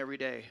each and every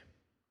day.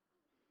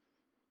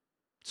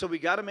 So we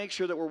got to make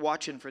sure that we're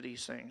watching for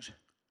these things.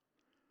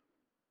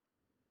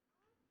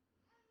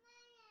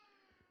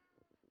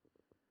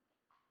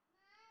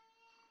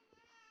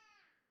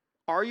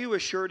 Are you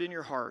assured in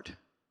your heart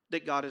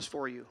that God is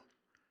for you?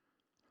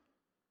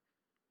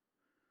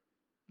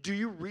 Do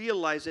you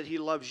realize that he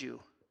loves you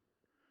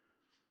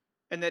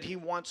and that he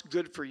wants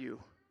good for you?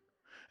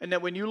 And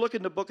that when you look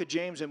in the book of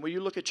James and when you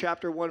look at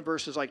chapter 1,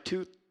 verses like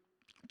 2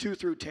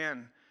 through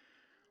 10,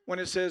 when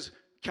it says,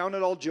 count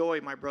it all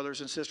joy, my brothers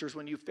and sisters,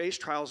 when you face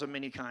trials of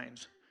many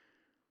kinds.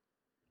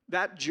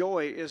 That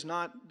joy is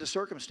not the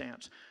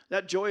circumstance.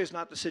 That joy is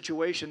not the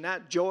situation.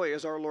 That joy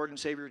is our Lord and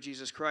Savior,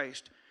 Jesus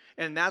Christ.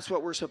 And that's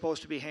what we're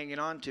supposed to be hanging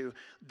on to.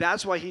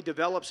 That's why he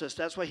develops us.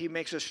 That's why he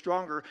makes us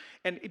stronger.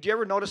 And do you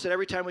ever notice that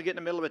every time we get in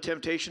the middle of a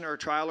temptation or a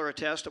trial or a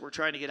test that we're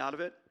trying to get out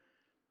of it?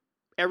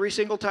 Every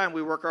single time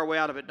we work our way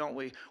out of it, don't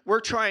we?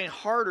 We're trying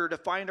harder to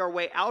find our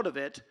way out of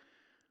it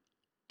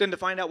than to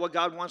find out what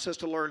God wants us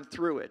to learn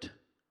through it.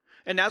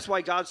 And that's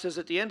why God says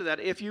at the end of that,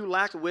 if you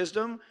lack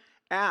wisdom,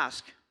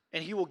 ask,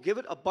 and he will give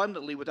it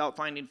abundantly without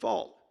finding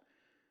fault.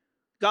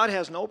 God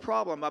has no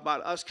problem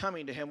about us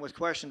coming to him with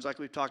questions like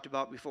we've talked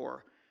about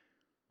before.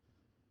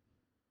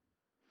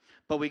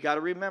 But we got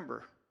to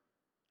remember,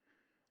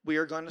 we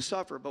are going to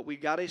suffer, but we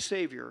got a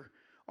Savior,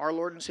 our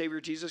Lord and Savior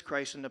Jesus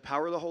Christ, and the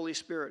power of the Holy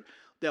Spirit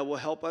that will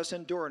help us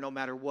endure no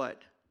matter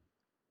what.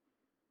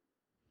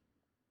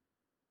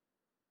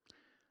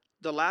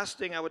 The last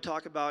thing I would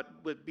talk about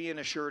with being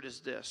assured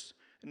is this,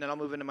 and then I'll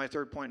move into my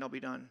third point and I'll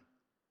be done.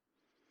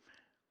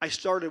 I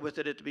started with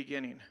it at the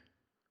beginning.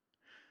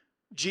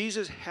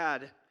 Jesus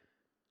had,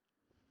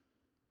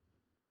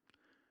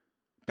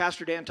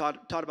 Pastor Dan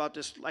taught about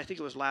this, I think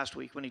it was last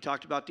week when he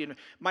talked about it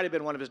might have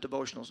been one of his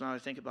devotionals now that I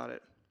think about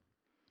it.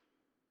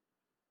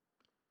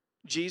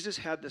 Jesus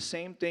had the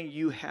same thing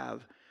you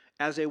have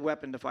as a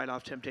weapon to fight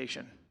off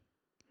temptation.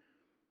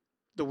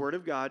 The Word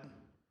of God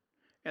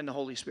and the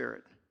Holy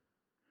Spirit.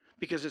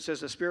 because it says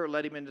the Spirit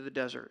led him into the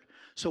desert.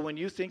 So when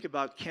you think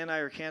about can I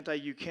or can't I,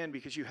 you can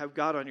because you have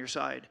God on your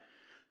side.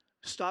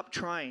 Stop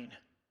trying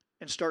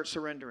and start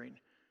surrendering.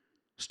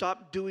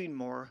 Stop doing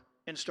more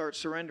and start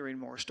surrendering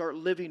more. Start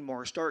living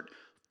more. Start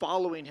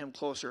following him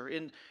closer.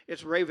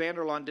 It's Ray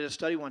Vander Laan did a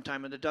study one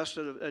time in the dust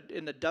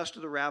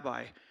of the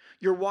rabbi.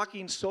 You're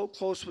walking so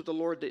close with the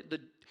Lord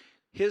that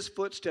his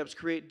footsteps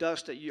create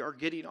dust that you are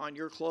getting on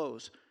your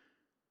clothes.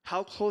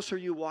 How close are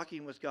you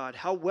walking with God?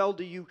 How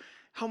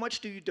much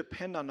do you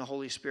depend on the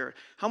Holy Spirit?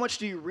 How much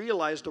do you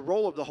realize the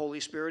role of the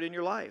Holy Spirit in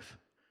your life?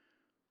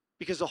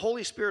 Because the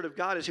Holy Spirit of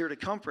God is here to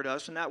comfort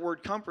us, and that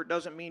word comfort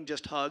doesn't mean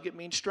just hug, it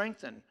means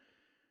strengthen.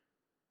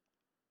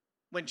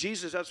 When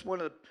Jesus,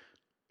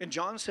 in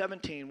John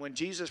 17, when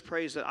Jesus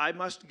prays that I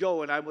must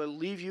go and I will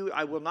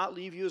not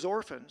leave you as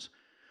orphans,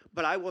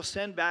 but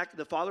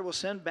the Father will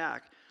send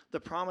back the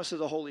promise of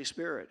the Holy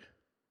Spirit.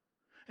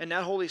 And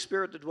that Holy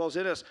Spirit that dwells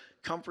in us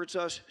comforts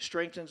us,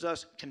 strengthens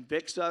us,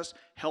 convicts us,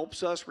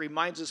 helps us,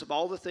 reminds us of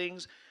all the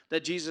things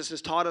that Jesus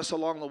has taught us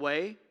along the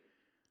way.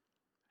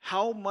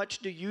 How much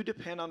do you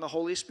depend on the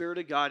Holy Spirit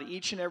of God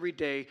each and every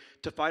day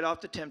to fight off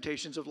the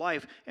temptations of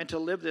life and to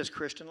live this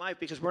Christian life?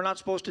 Because we're not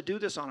supposed to do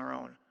this on our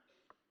own.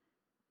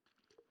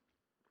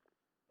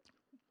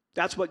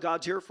 That's what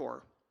God's here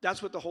for.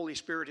 That's what the Holy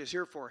Spirit is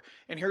here for.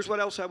 And here's what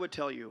else I would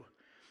tell you.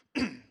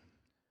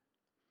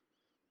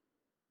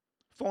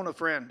 Phone a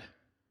friend.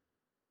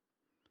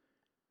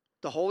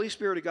 The Holy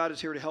Spirit of God is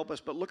here to help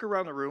us, but look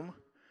around the room.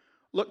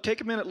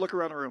 Take a minute, look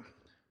around the room.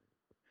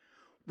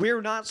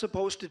 We're not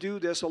supposed to do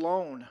this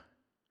alone.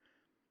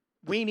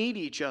 We need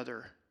each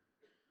other.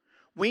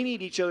 We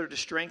need each other to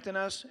strengthen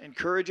us,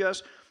 encourage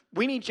us.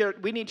 We need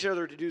each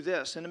other to do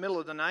this. In the middle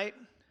of the night,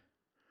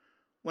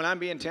 when I'm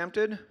being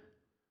tempted,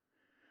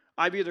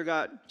 I've either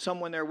got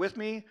someone there with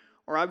me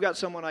or I've got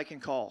someone I can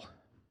call.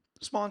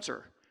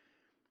 Sponsor.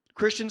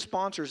 Christian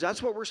sponsors,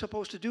 that's what we're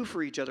supposed to do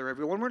for each other,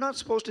 everyone. We're not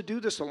supposed to do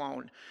this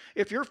alone.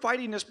 If you're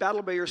fighting this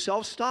battle by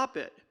yourself, stop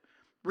it.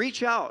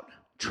 Reach out.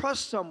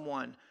 Trust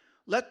someone.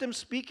 Let them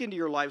speak into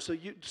your life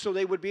so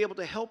they would be able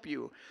to help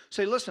you.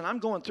 Say, listen, I'm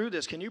going through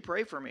this. Can you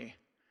pray for me?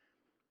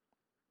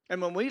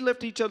 And when we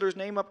lift each other's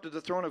name up to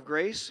the throne of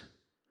grace,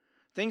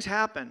 things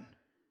happen.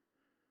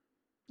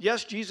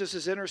 Yes, Jesus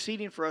is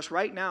interceding for us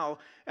right now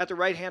at the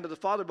right hand of the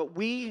Father, but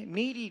we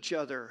need each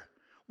other.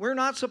 We're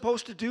not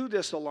supposed to do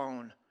this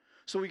alone.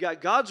 So we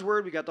got God's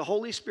Word, we got the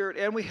Holy Spirit,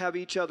 and we have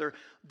each other.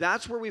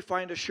 That's where we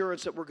find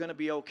assurance that we're going to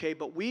be okay.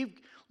 But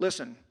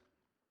listen,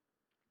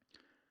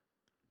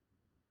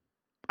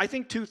 I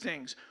think two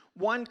things.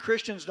 One,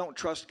 Christians don't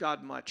trust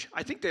God much.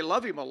 I think they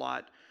love Him a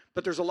lot,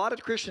 but there's a lot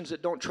of Christians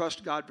that don't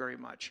trust God very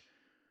much.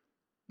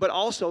 But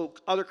also,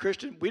 other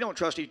Christians, we don't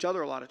trust each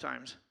other a lot of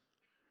times.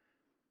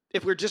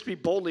 If we're just be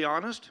boldly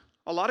honest,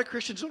 a lot of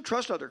Christians don't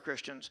trust other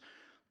Christians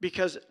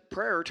because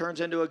prayer turns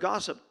into a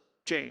gossip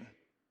chain.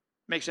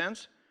 Make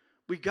sense?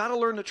 We've got to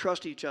learn to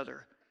trust each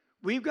other.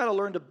 We've got to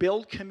learn to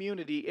build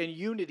community and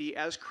unity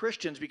as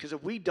Christians, because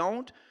if we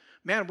don't,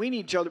 man, we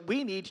need each other.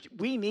 We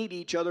need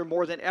each other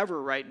more than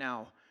ever right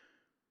now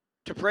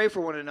to pray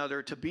for one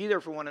another, to be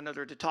there for one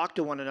another, to talk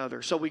to one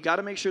another. So we got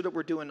to make sure that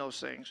we're doing those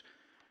things.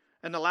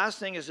 And the last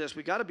thing is this: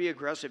 we got to be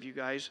aggressive, you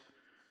guys.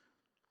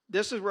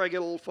 This is where I get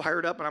a little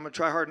fired up, and I'm going to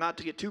try hard not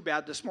to get too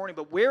bad this morning,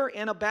 but we're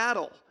in a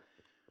battle.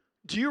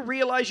 Do you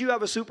realize you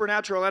have a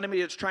supernatural enemy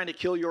that's trying to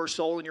kill your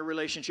soul and your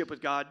relationship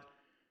with God?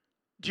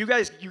 Do you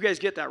guys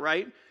get that,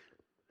 right?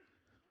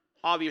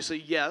 Obviously,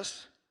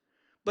 yes.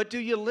 But do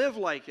you live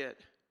like it?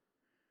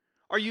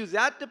 Are you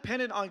that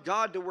dependent on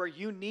God to where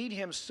you need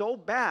Him so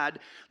bad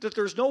that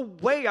there's no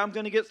way I'm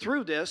going to get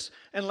through this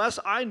unless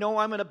I know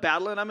I'm in a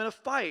battle and I'm in a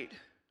fight?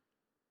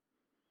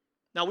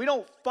 Now, we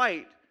don't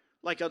fight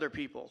like other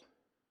people.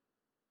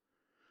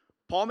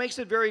 Paul makes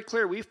it very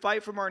clear. We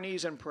fight from our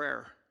knees in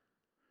prayer.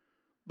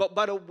 But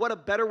what a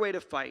better way to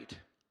fight.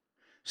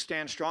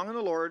 Stand strong in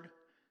the Lord.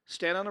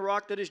 Stand on the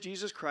rock that is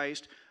Jesus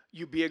Christ.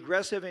 You be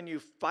aggressive and you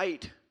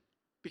fight.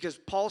 Because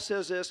Paul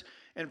says this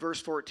in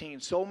verse 14.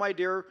 So my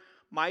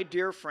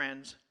dear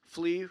friends,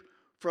 flee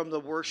from the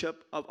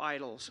worship of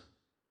idols.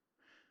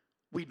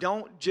 We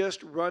don't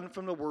just run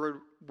from the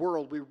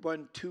world, we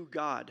run to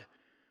God.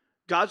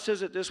 God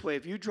says it this way: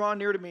 if you draw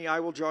near to me,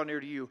 I will draw near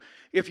to you.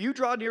 If you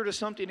draw near to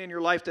something in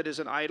your life that is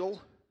an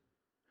idol,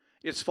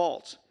 it's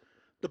false.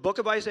 The book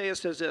of Isaiah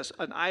says this: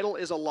 an idol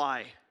is a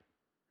lie.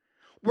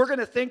 We're going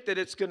to think that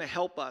it's going to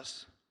help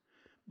us,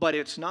 but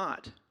it's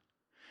not.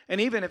 And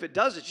even if it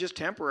does, it's just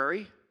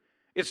temporary.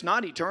 It's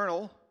not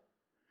eternal.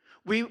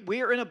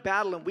 We are in a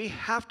battle, and we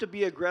have to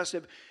be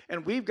aggressive,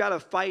 and we've got to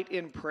fight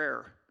in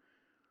prayer.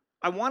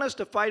 I want us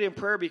to fight in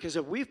prayer, because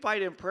if we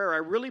fight in prayer, I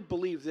really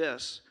believe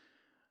this: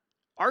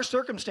 our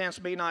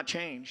circumstance may not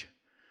change,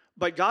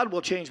 but God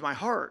will change my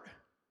heart,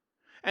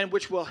 and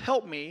which will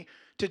help me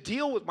to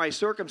deal with my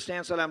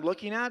circumstance that I'm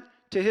looking at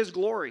to His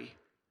glory.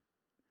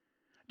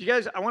 You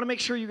guys, I want to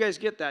make sure you guys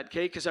get that,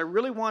 okay? Because I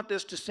really want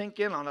this to sink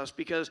in on us,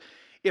 because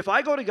if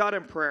I go to God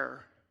in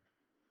prayer,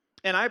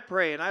 and I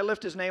pray, and I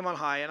lift His name on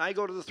high, and I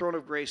go to the throne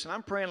of grace, and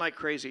I'm praying like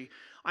crazy,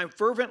 I'm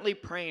fervently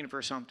praying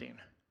for something.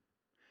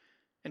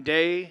 And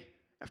day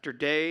after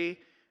day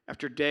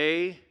after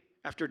day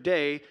after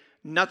day,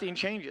 nothing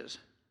changes.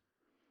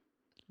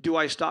 Do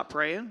I stop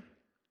praying?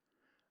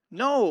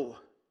 No.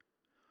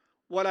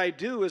 What I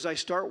do is I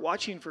start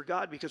watching for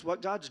God, because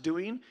what God's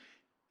doing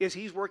is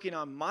He's working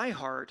on my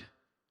heart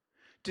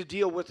to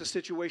deal with the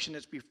situation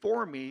that's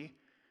before me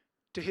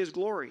to His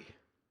glory.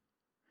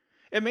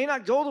 It may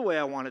not go the way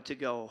I want it to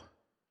go,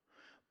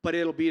 but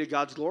it'll be to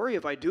God's glory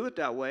if I do it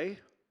that way.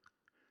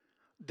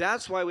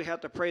 That's why we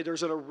have to pray.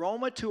 There's an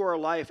aroma to our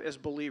life as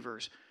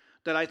believers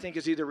that I think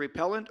is either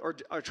repellent or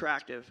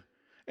attractive.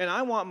 And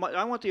I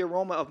want the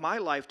aroma of my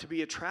life to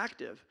be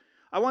attractive.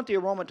 I want the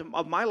aroma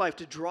of my life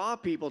to draw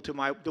people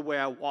to the way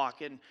I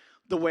walk and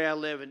the way I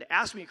live, and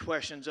ask me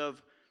questions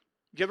of,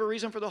 give a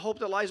reason for the hope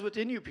that lies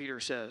within you, Peter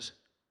says.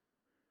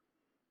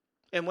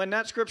 And when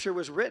that scripture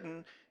was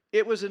written,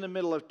 it was in the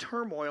middle of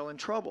turmoil and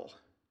trouble.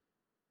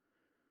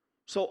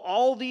 So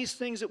all these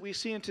things that we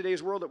see in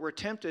today's world, that we're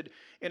tempted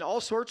in all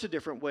sorts of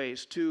different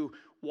ways to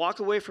walk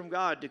away from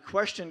God, to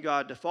question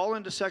God, to fall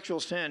into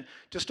sexual sin,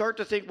 to start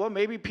to think, well,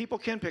 maybe people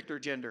can pick their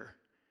gender.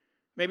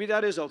 Maybe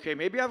that is okay.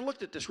 Maybe I've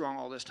looked at this wrong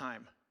all this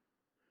time.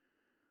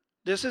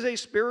 This is a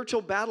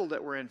spiritual battle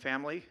that we're in,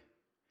 family.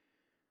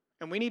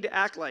 And we need to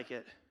act like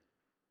it.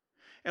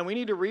 And we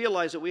need to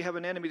realize that we have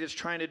an enemy that's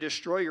trying to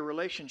destroy your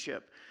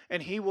relationship.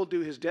 And he will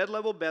do his dead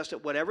level best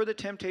at whatever the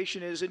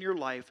temptation is in your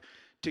life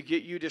to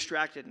get you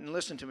distracted. And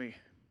listen to me.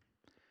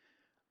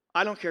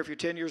 I don't care if you're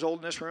 10 years old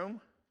in this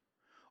room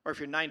or if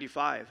you're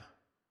 95.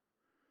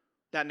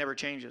 That never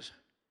changes.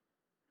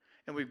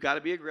 And we've got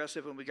to be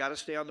aggressive, and we've got to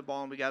stay on the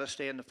ball, and we've got to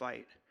stay in the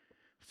fight.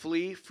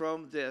 Flee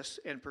from this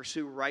and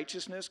pursue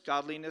righteousness,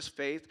 godliness,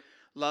 faith,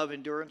 love,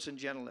 endurance, and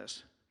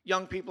gentleness.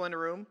 Young people in the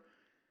room,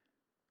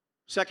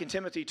 2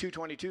 Timothy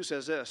 2:22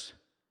 says this: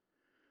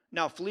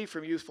 now flee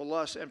from youthful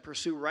lusts and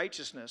pursue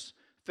righteousness,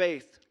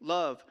 faith,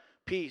 love,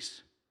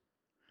 peace,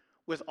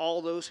 with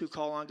all those who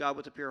call on God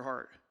with a pure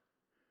heart.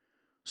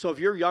 So if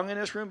you're young in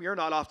this room, you're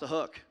not off the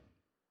hook.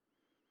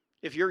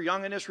 If you're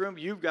young in this room,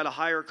 you've got a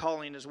higher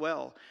calling as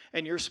well.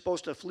 And you're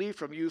supposed to flee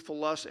from youthful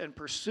lust and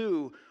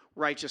pursue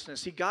righteousness.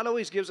 See, God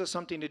always gives us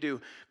something to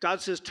do. God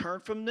says,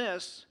 turn from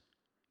this,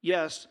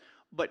 yes,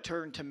 but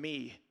turn to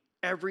me.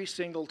 Every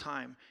single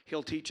time,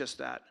 He'll teach us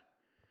that.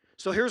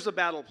 So here's the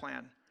battle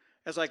plan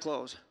as I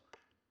close.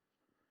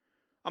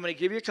 I'm going to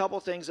give you a couple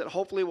things that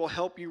hopefully will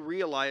help you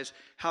realize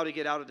how to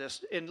get out of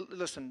this. And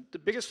listen, the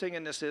biggest thing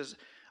in this is,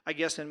 I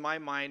guess in my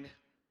mind,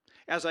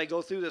 as I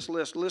go through this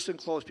list, listen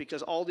close,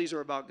 because all these are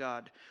about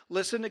God.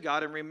 Listen to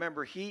God and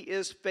remember, He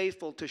is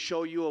faithful to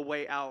show you a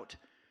way out.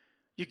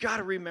 You got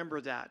to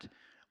remember that.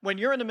 When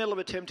you're in the middle of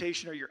a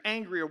temptation, or you're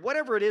angry, or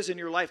whatever it is in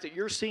your life that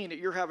you're seeing that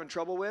you're having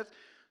trouble with,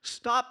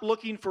 stop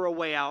looking for a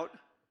way out,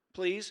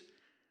 please,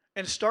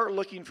 and start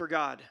looking for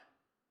God.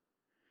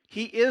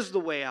 He is the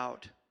way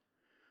out.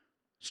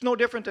 It's no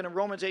different than in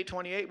Romans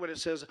 8:28 when it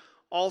says,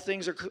 all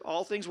things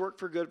work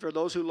for good for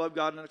those who love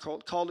God and are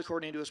called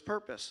according to His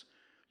purpose.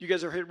 You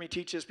guys have heard me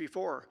teach this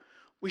before.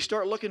 We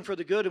start looking for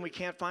the good and we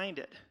can't find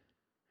it.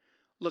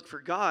 Look for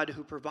God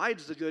who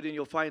provides the good, and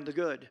you'll find the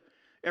good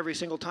every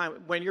single time.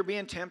 When you're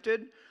being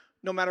tempted,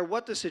 no matter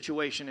what the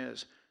situation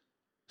is,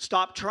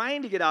 stop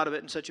trying to get out of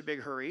it in such a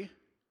big hurry.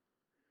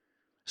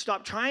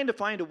 Stop trying to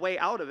find a way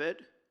out of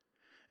it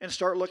and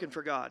start looking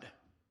for God.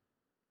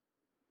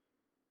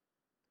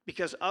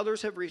 Because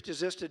others have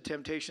resisted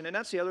temptation. And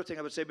that's the other thing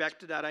I would say, back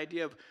to that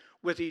idea of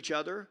with each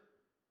other.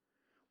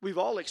 We've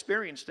all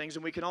experienced things,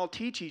 and we can all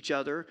teach each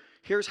other,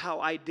 here's how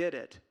I did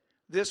it.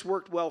 This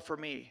worked well for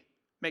me.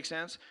 Make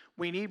sense?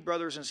 We need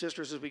brothers and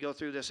sisters as we go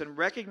through this, and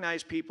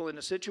recognize people in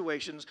the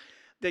situations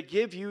that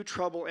give you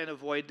trouble and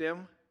avoid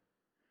them.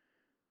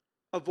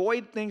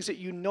 Avoid things that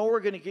you know are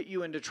going to get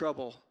you into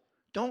trouble.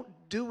 Don't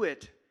do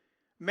it.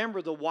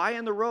 Remember, the why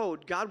in the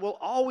road, God will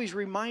always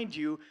remind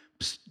you,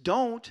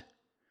 don't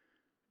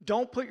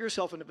put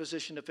yourself in a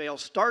position to fail.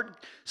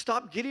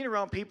 Stop getting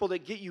around people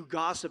that get you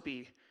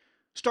gossipy.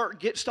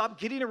 Stop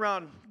getting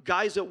around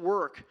guys at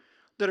work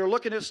that are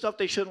looking at stuff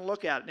they shouldn't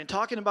look at and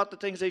talking about the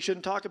things they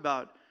shouldn't talk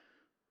about.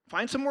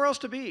 Find somewhere else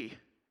to be.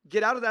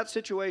 Get out of that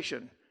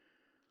situation.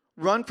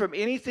 Run from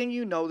anything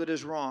you know that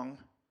is wrong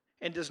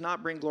and does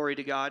not bring glory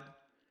to God.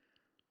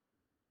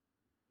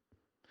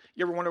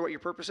 You ever wonder what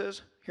your purpose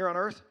is here on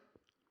earth?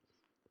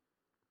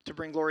 To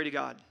bring glory to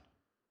God.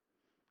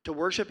 To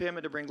worship Him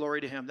and to bring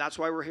glory to Him. That's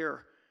why we're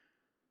here.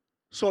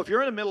 So if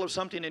you're in the middle of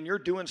something and you're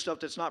doing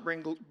stuff that's not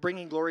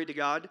bringing glory to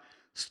God,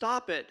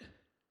 stop it.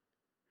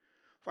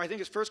 I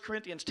think it's 1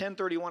 Corinthians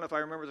 10:31, if I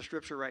remember the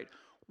scripture right.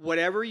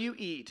 Whatever you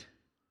eat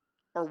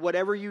or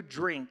whatever you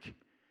drink,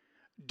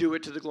 do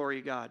it to the glory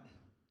of God.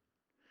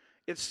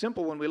 It's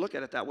simple when we look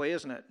at it that way,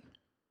 isn't it?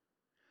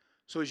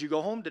 So as you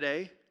go home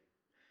today,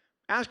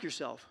 ask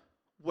yourself,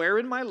 where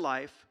in my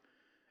life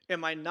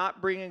am I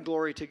not bringing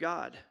glory to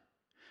God?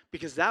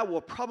 Because that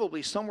will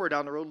probably somewhere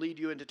down the road lead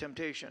you into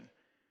temptation.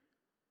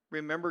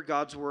 Remember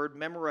God's word,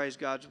 memorize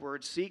God's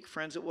word, seek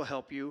friends that will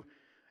help you,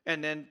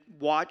 and then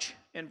watch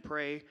and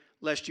pray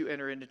lest you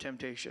enter into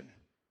temptation.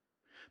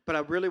 But I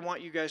really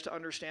want you guys to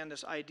understand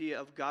this idea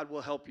of God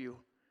will help you.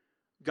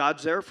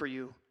 God's there for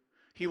you.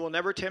 He will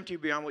never tempt you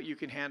beyond what you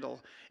can handle.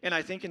 And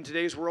I think in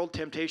today's world,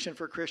 temptation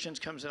for Christians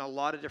comes in a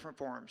lot of different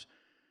forms.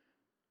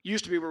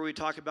 Used to be where we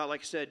talk about,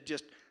 like I said,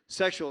 just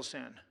sexual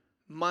sin,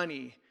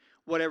 money,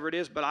 whatever it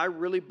is. But I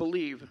really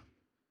believe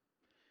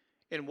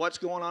in what's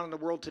going on in the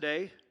world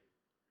today,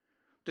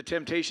 the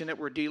temptation that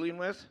we're dealing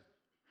with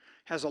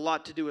has a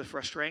lot to do with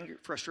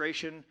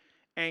frustration,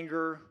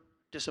 anger,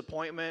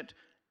 disappointment,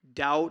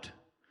 doubt,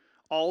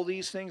 all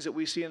these things that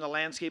we see in the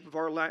landscape of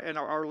our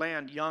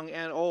land, young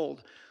and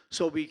old.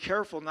 So be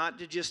careful not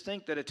to just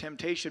think that a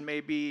temptation may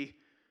be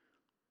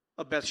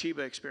a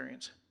Bathsheba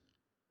experience.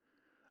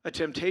 A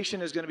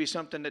temptation is going to be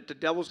something that the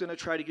devil's going to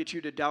try to get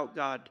you to doubt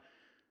God.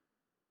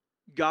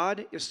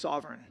 God is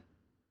sovereign.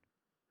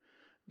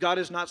 God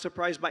is not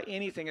surprised by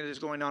anything that is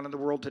going on in the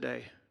world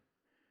today.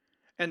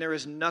 And there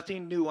is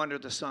nothing new under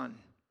the sun.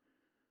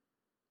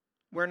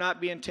 We're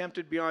not being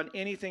tempted beyond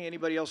anything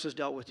anybody else has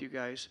dealt with, you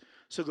guys.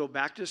 So go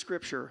back to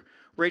Scripture.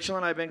 Rachel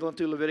and I have been going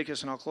through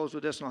Leviticus, and I'll close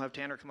with this, and I'll have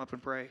Tanner come up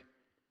and pray.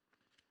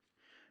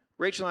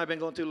 Rachel and I have been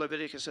going through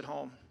Leviticus at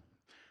home.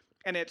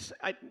 And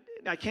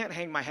I can't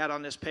hang my hat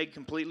on this peg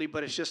completely,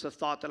 but it's just a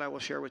thought that I will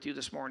share with you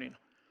this morning.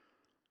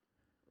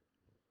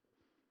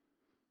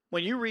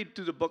 When you read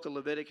through the book of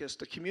Leviticus,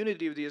 the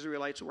community of the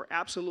Israelites were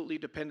absolutely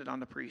dependent on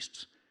the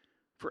priests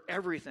for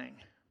everything.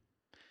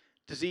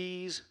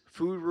 Disease,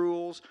 food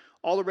rules,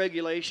 all the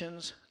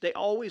regulations, they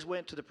always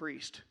went to the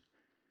priest.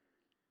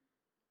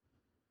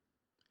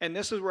 And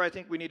this is where I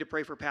think we need to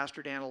pray for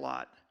Pastor Dan a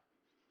lot.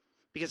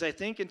 Because I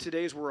think in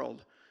today's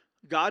world,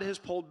 God has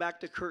pulled back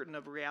the curtain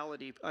of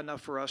reality enough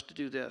for us to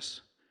do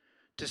this,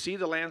 to see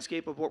the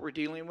landscape of what we're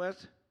dealing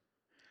with,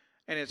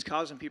 and it's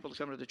causing people to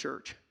come to the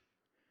church.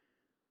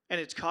 And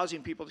it's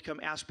causing people to come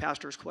ask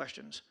pastors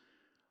questions.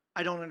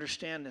 I don't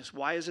understand this.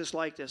 Why is this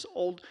like this?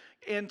 Old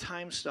end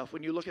time stuff.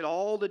 When you look at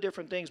all the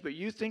different things, but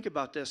you think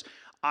about this,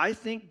 I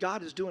think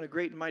God is doing a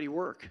great and mighty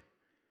work.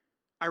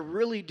 I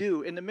really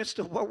do. In the midst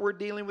of what we're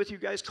dealing with, you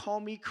guys call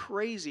me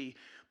crazy,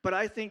 but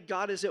I think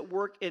God is at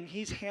work and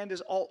His hand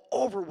is all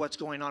over what's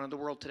going on in the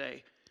world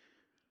today.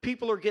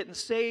 People are getting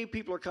saved.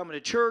 People are coming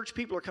to church.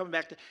 People are coming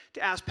back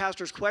to ask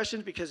pastors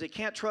questions because they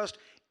can't trust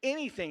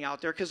anything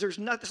out there because there's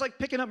nothing. It's like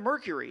picking up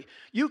mercury.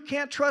 You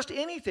can't trust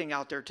anything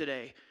out there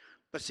today.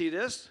 But see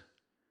this?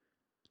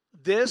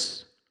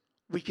 This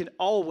we can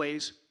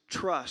always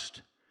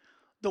trust.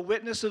 The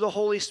witness of the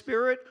Holy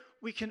Spirit,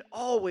 we can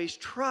always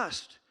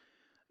trust.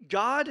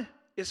 God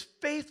is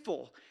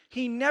faithful.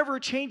 He never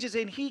changes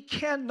and He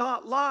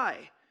cannot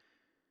lie.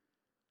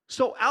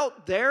 So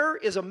out there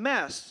is a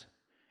mess.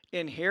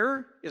 In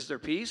here, is there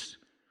peace?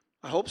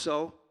 I hope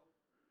so.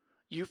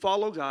 You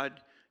follow God.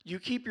 You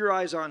keep your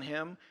eyes on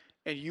Him,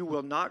 and you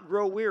will not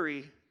grow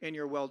weary in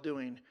your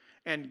well-doing.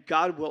 And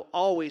God will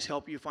always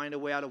help you find a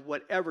way out of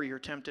whatever you're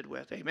tempted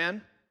with.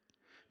 Amen?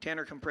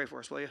 Tanner, come pray for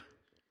us, will you?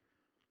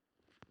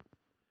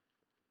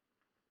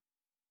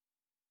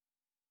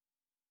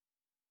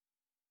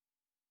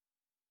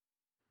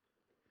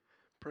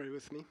 Pray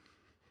with me.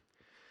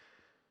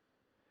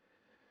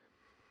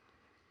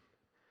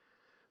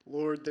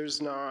 Lord,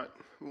 there's not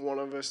one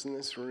of us in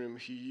this room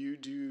who you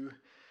do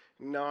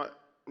not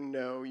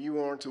know,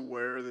 you aren't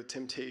aware of the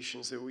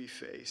temptations that we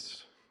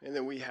face and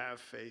that we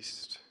have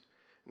faced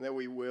and that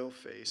we will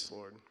face,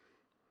 Lord.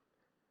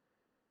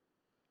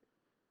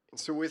 And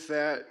so with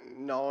that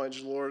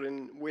knowledge, Lord,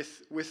 and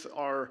with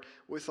our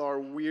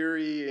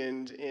weary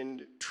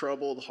and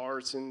troubled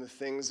hearts and the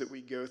things that we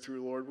go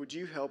through, Lord, would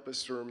you help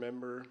us to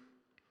remember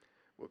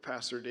what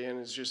Pastor Dan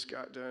has just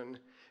got done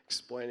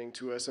explaining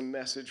to us, a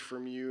message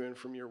from you and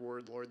from your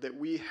word, Lord, that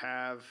we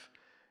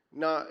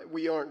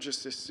aren't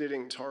just a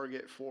sitting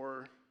target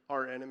for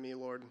our enemy,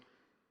 Lord.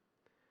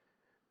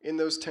 In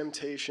those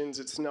temptations,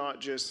 it's not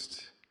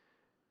just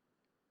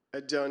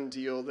a done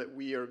deal that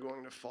we are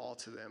going to fall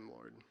to them,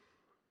 Lord.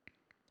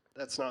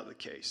 That's not the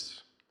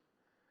case.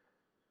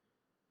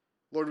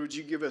 Lord, would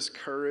you give us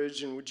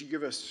courage and would you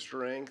give us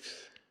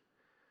strength?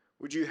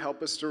 Would you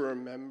help us to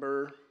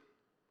remember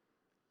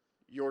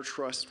your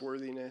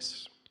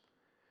trustworthiness,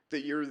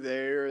 that you're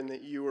there and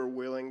that you are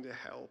willing to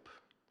help?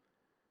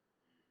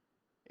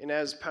 And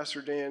as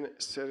Pastor Dan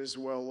said as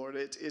well, Lord,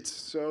 it's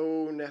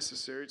so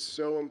necessary, it's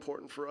so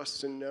important for us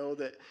to know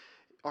that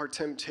our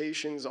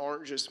temptations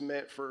aren't just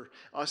meant for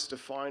us to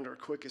find our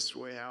quickest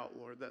way out,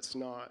 Lord. That's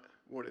not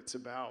what it's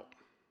about.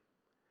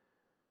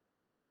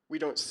 We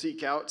don't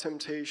seek out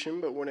temptation,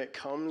 but when it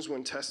comes,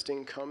 when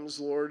testing comes,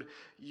 Lord,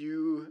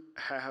 you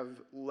have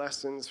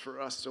lessons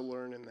for us to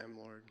learn in them,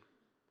 Lord.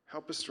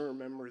 Help us to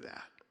remember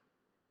that.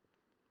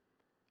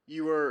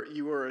 You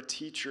are a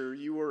teacher,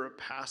 you are a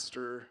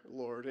pastor,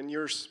 Lord, and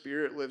your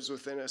Spirit lives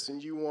within us,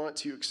 and you want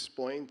to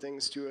explain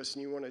things to us,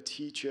 and you want to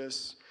teach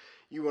us,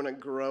 you want to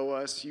grow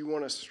us, you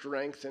want to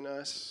strengthen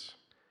us,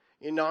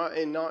 and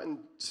not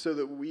so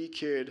that we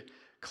could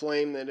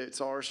claim that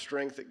it's our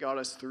strength that got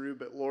us through,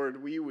 but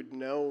Lord, we would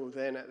know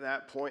then at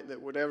that point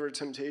that whatever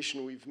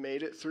temptation we've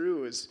made it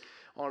through is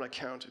on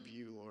account of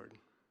you, Lord.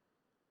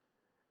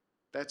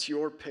 That's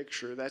your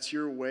picture, that's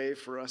your way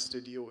for us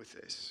to deal with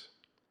this.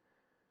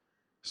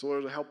 So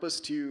Lord, help us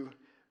to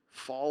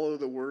follow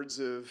the words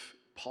of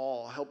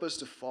Paul. Help us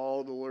to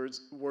follow the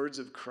words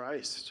of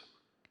Christ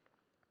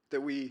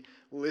that we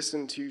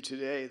listen to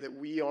today, that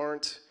we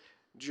aren't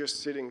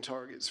just sitting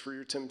targets for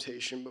your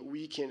temptation, but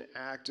we can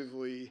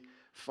actively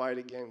fight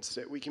against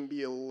it. We can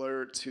be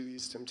alert to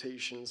these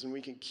temptations, and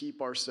we can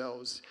keep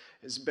ourselves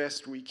as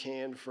best we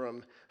can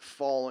from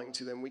falling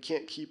to them. We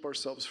can't keep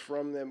ourselves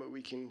from them, but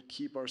we can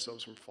keep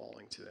ourselves from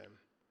falling to them.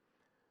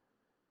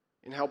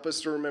 And help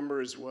us to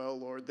remember as well,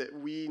 Lord, that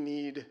we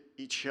need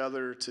each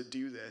other to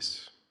do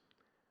this.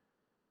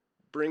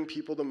 Bring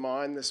people to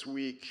mind this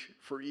week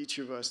for each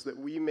of us that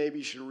we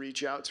maybe should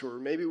reach out to, or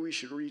maybe we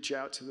should reach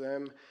out to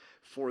them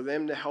for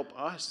them to help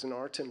us in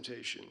our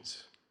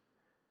temptations.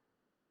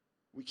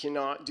 We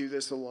cannot do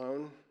this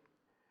alone.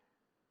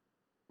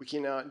 We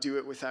cannot do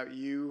it without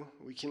you.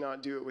 We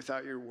cannot do it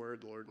without your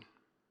word, Lord.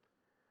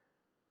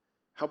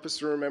 Help us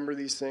to remember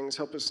these things.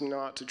 Help us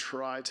not to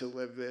try to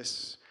live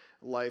this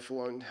life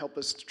alone. Help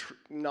us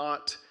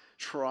not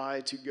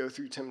try to go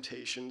through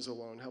temptations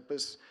alone. Help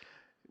us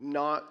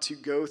not to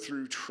go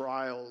through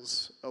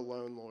trials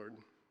alone, Lord.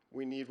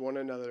 We need one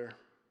another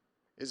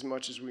as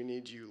much as we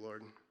need you,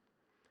 Lord.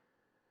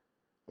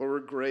 Lord, we're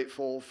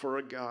grateful for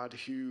a God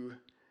who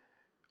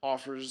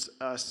offers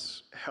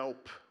us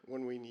help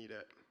when we need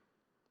it.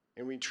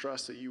 And we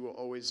trust that you will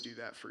always do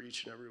that for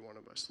each and every one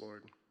of us,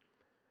 Lord.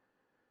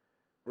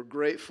 We're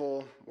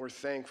grateful, we're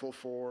thankful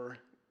for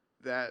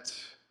that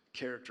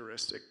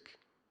characteristic,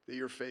 that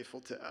you're faithful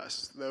to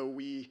us, though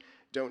we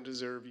don't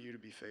deserve you to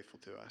be faithful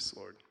to us,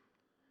 Lord.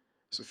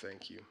 So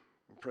thank you.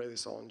 We pray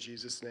this all in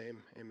Jesus'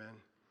 name. Amen.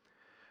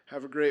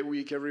 Have a great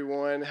week,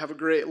 everyone. Have a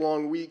great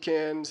long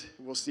weekend.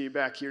 We'll see you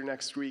back here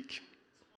next week.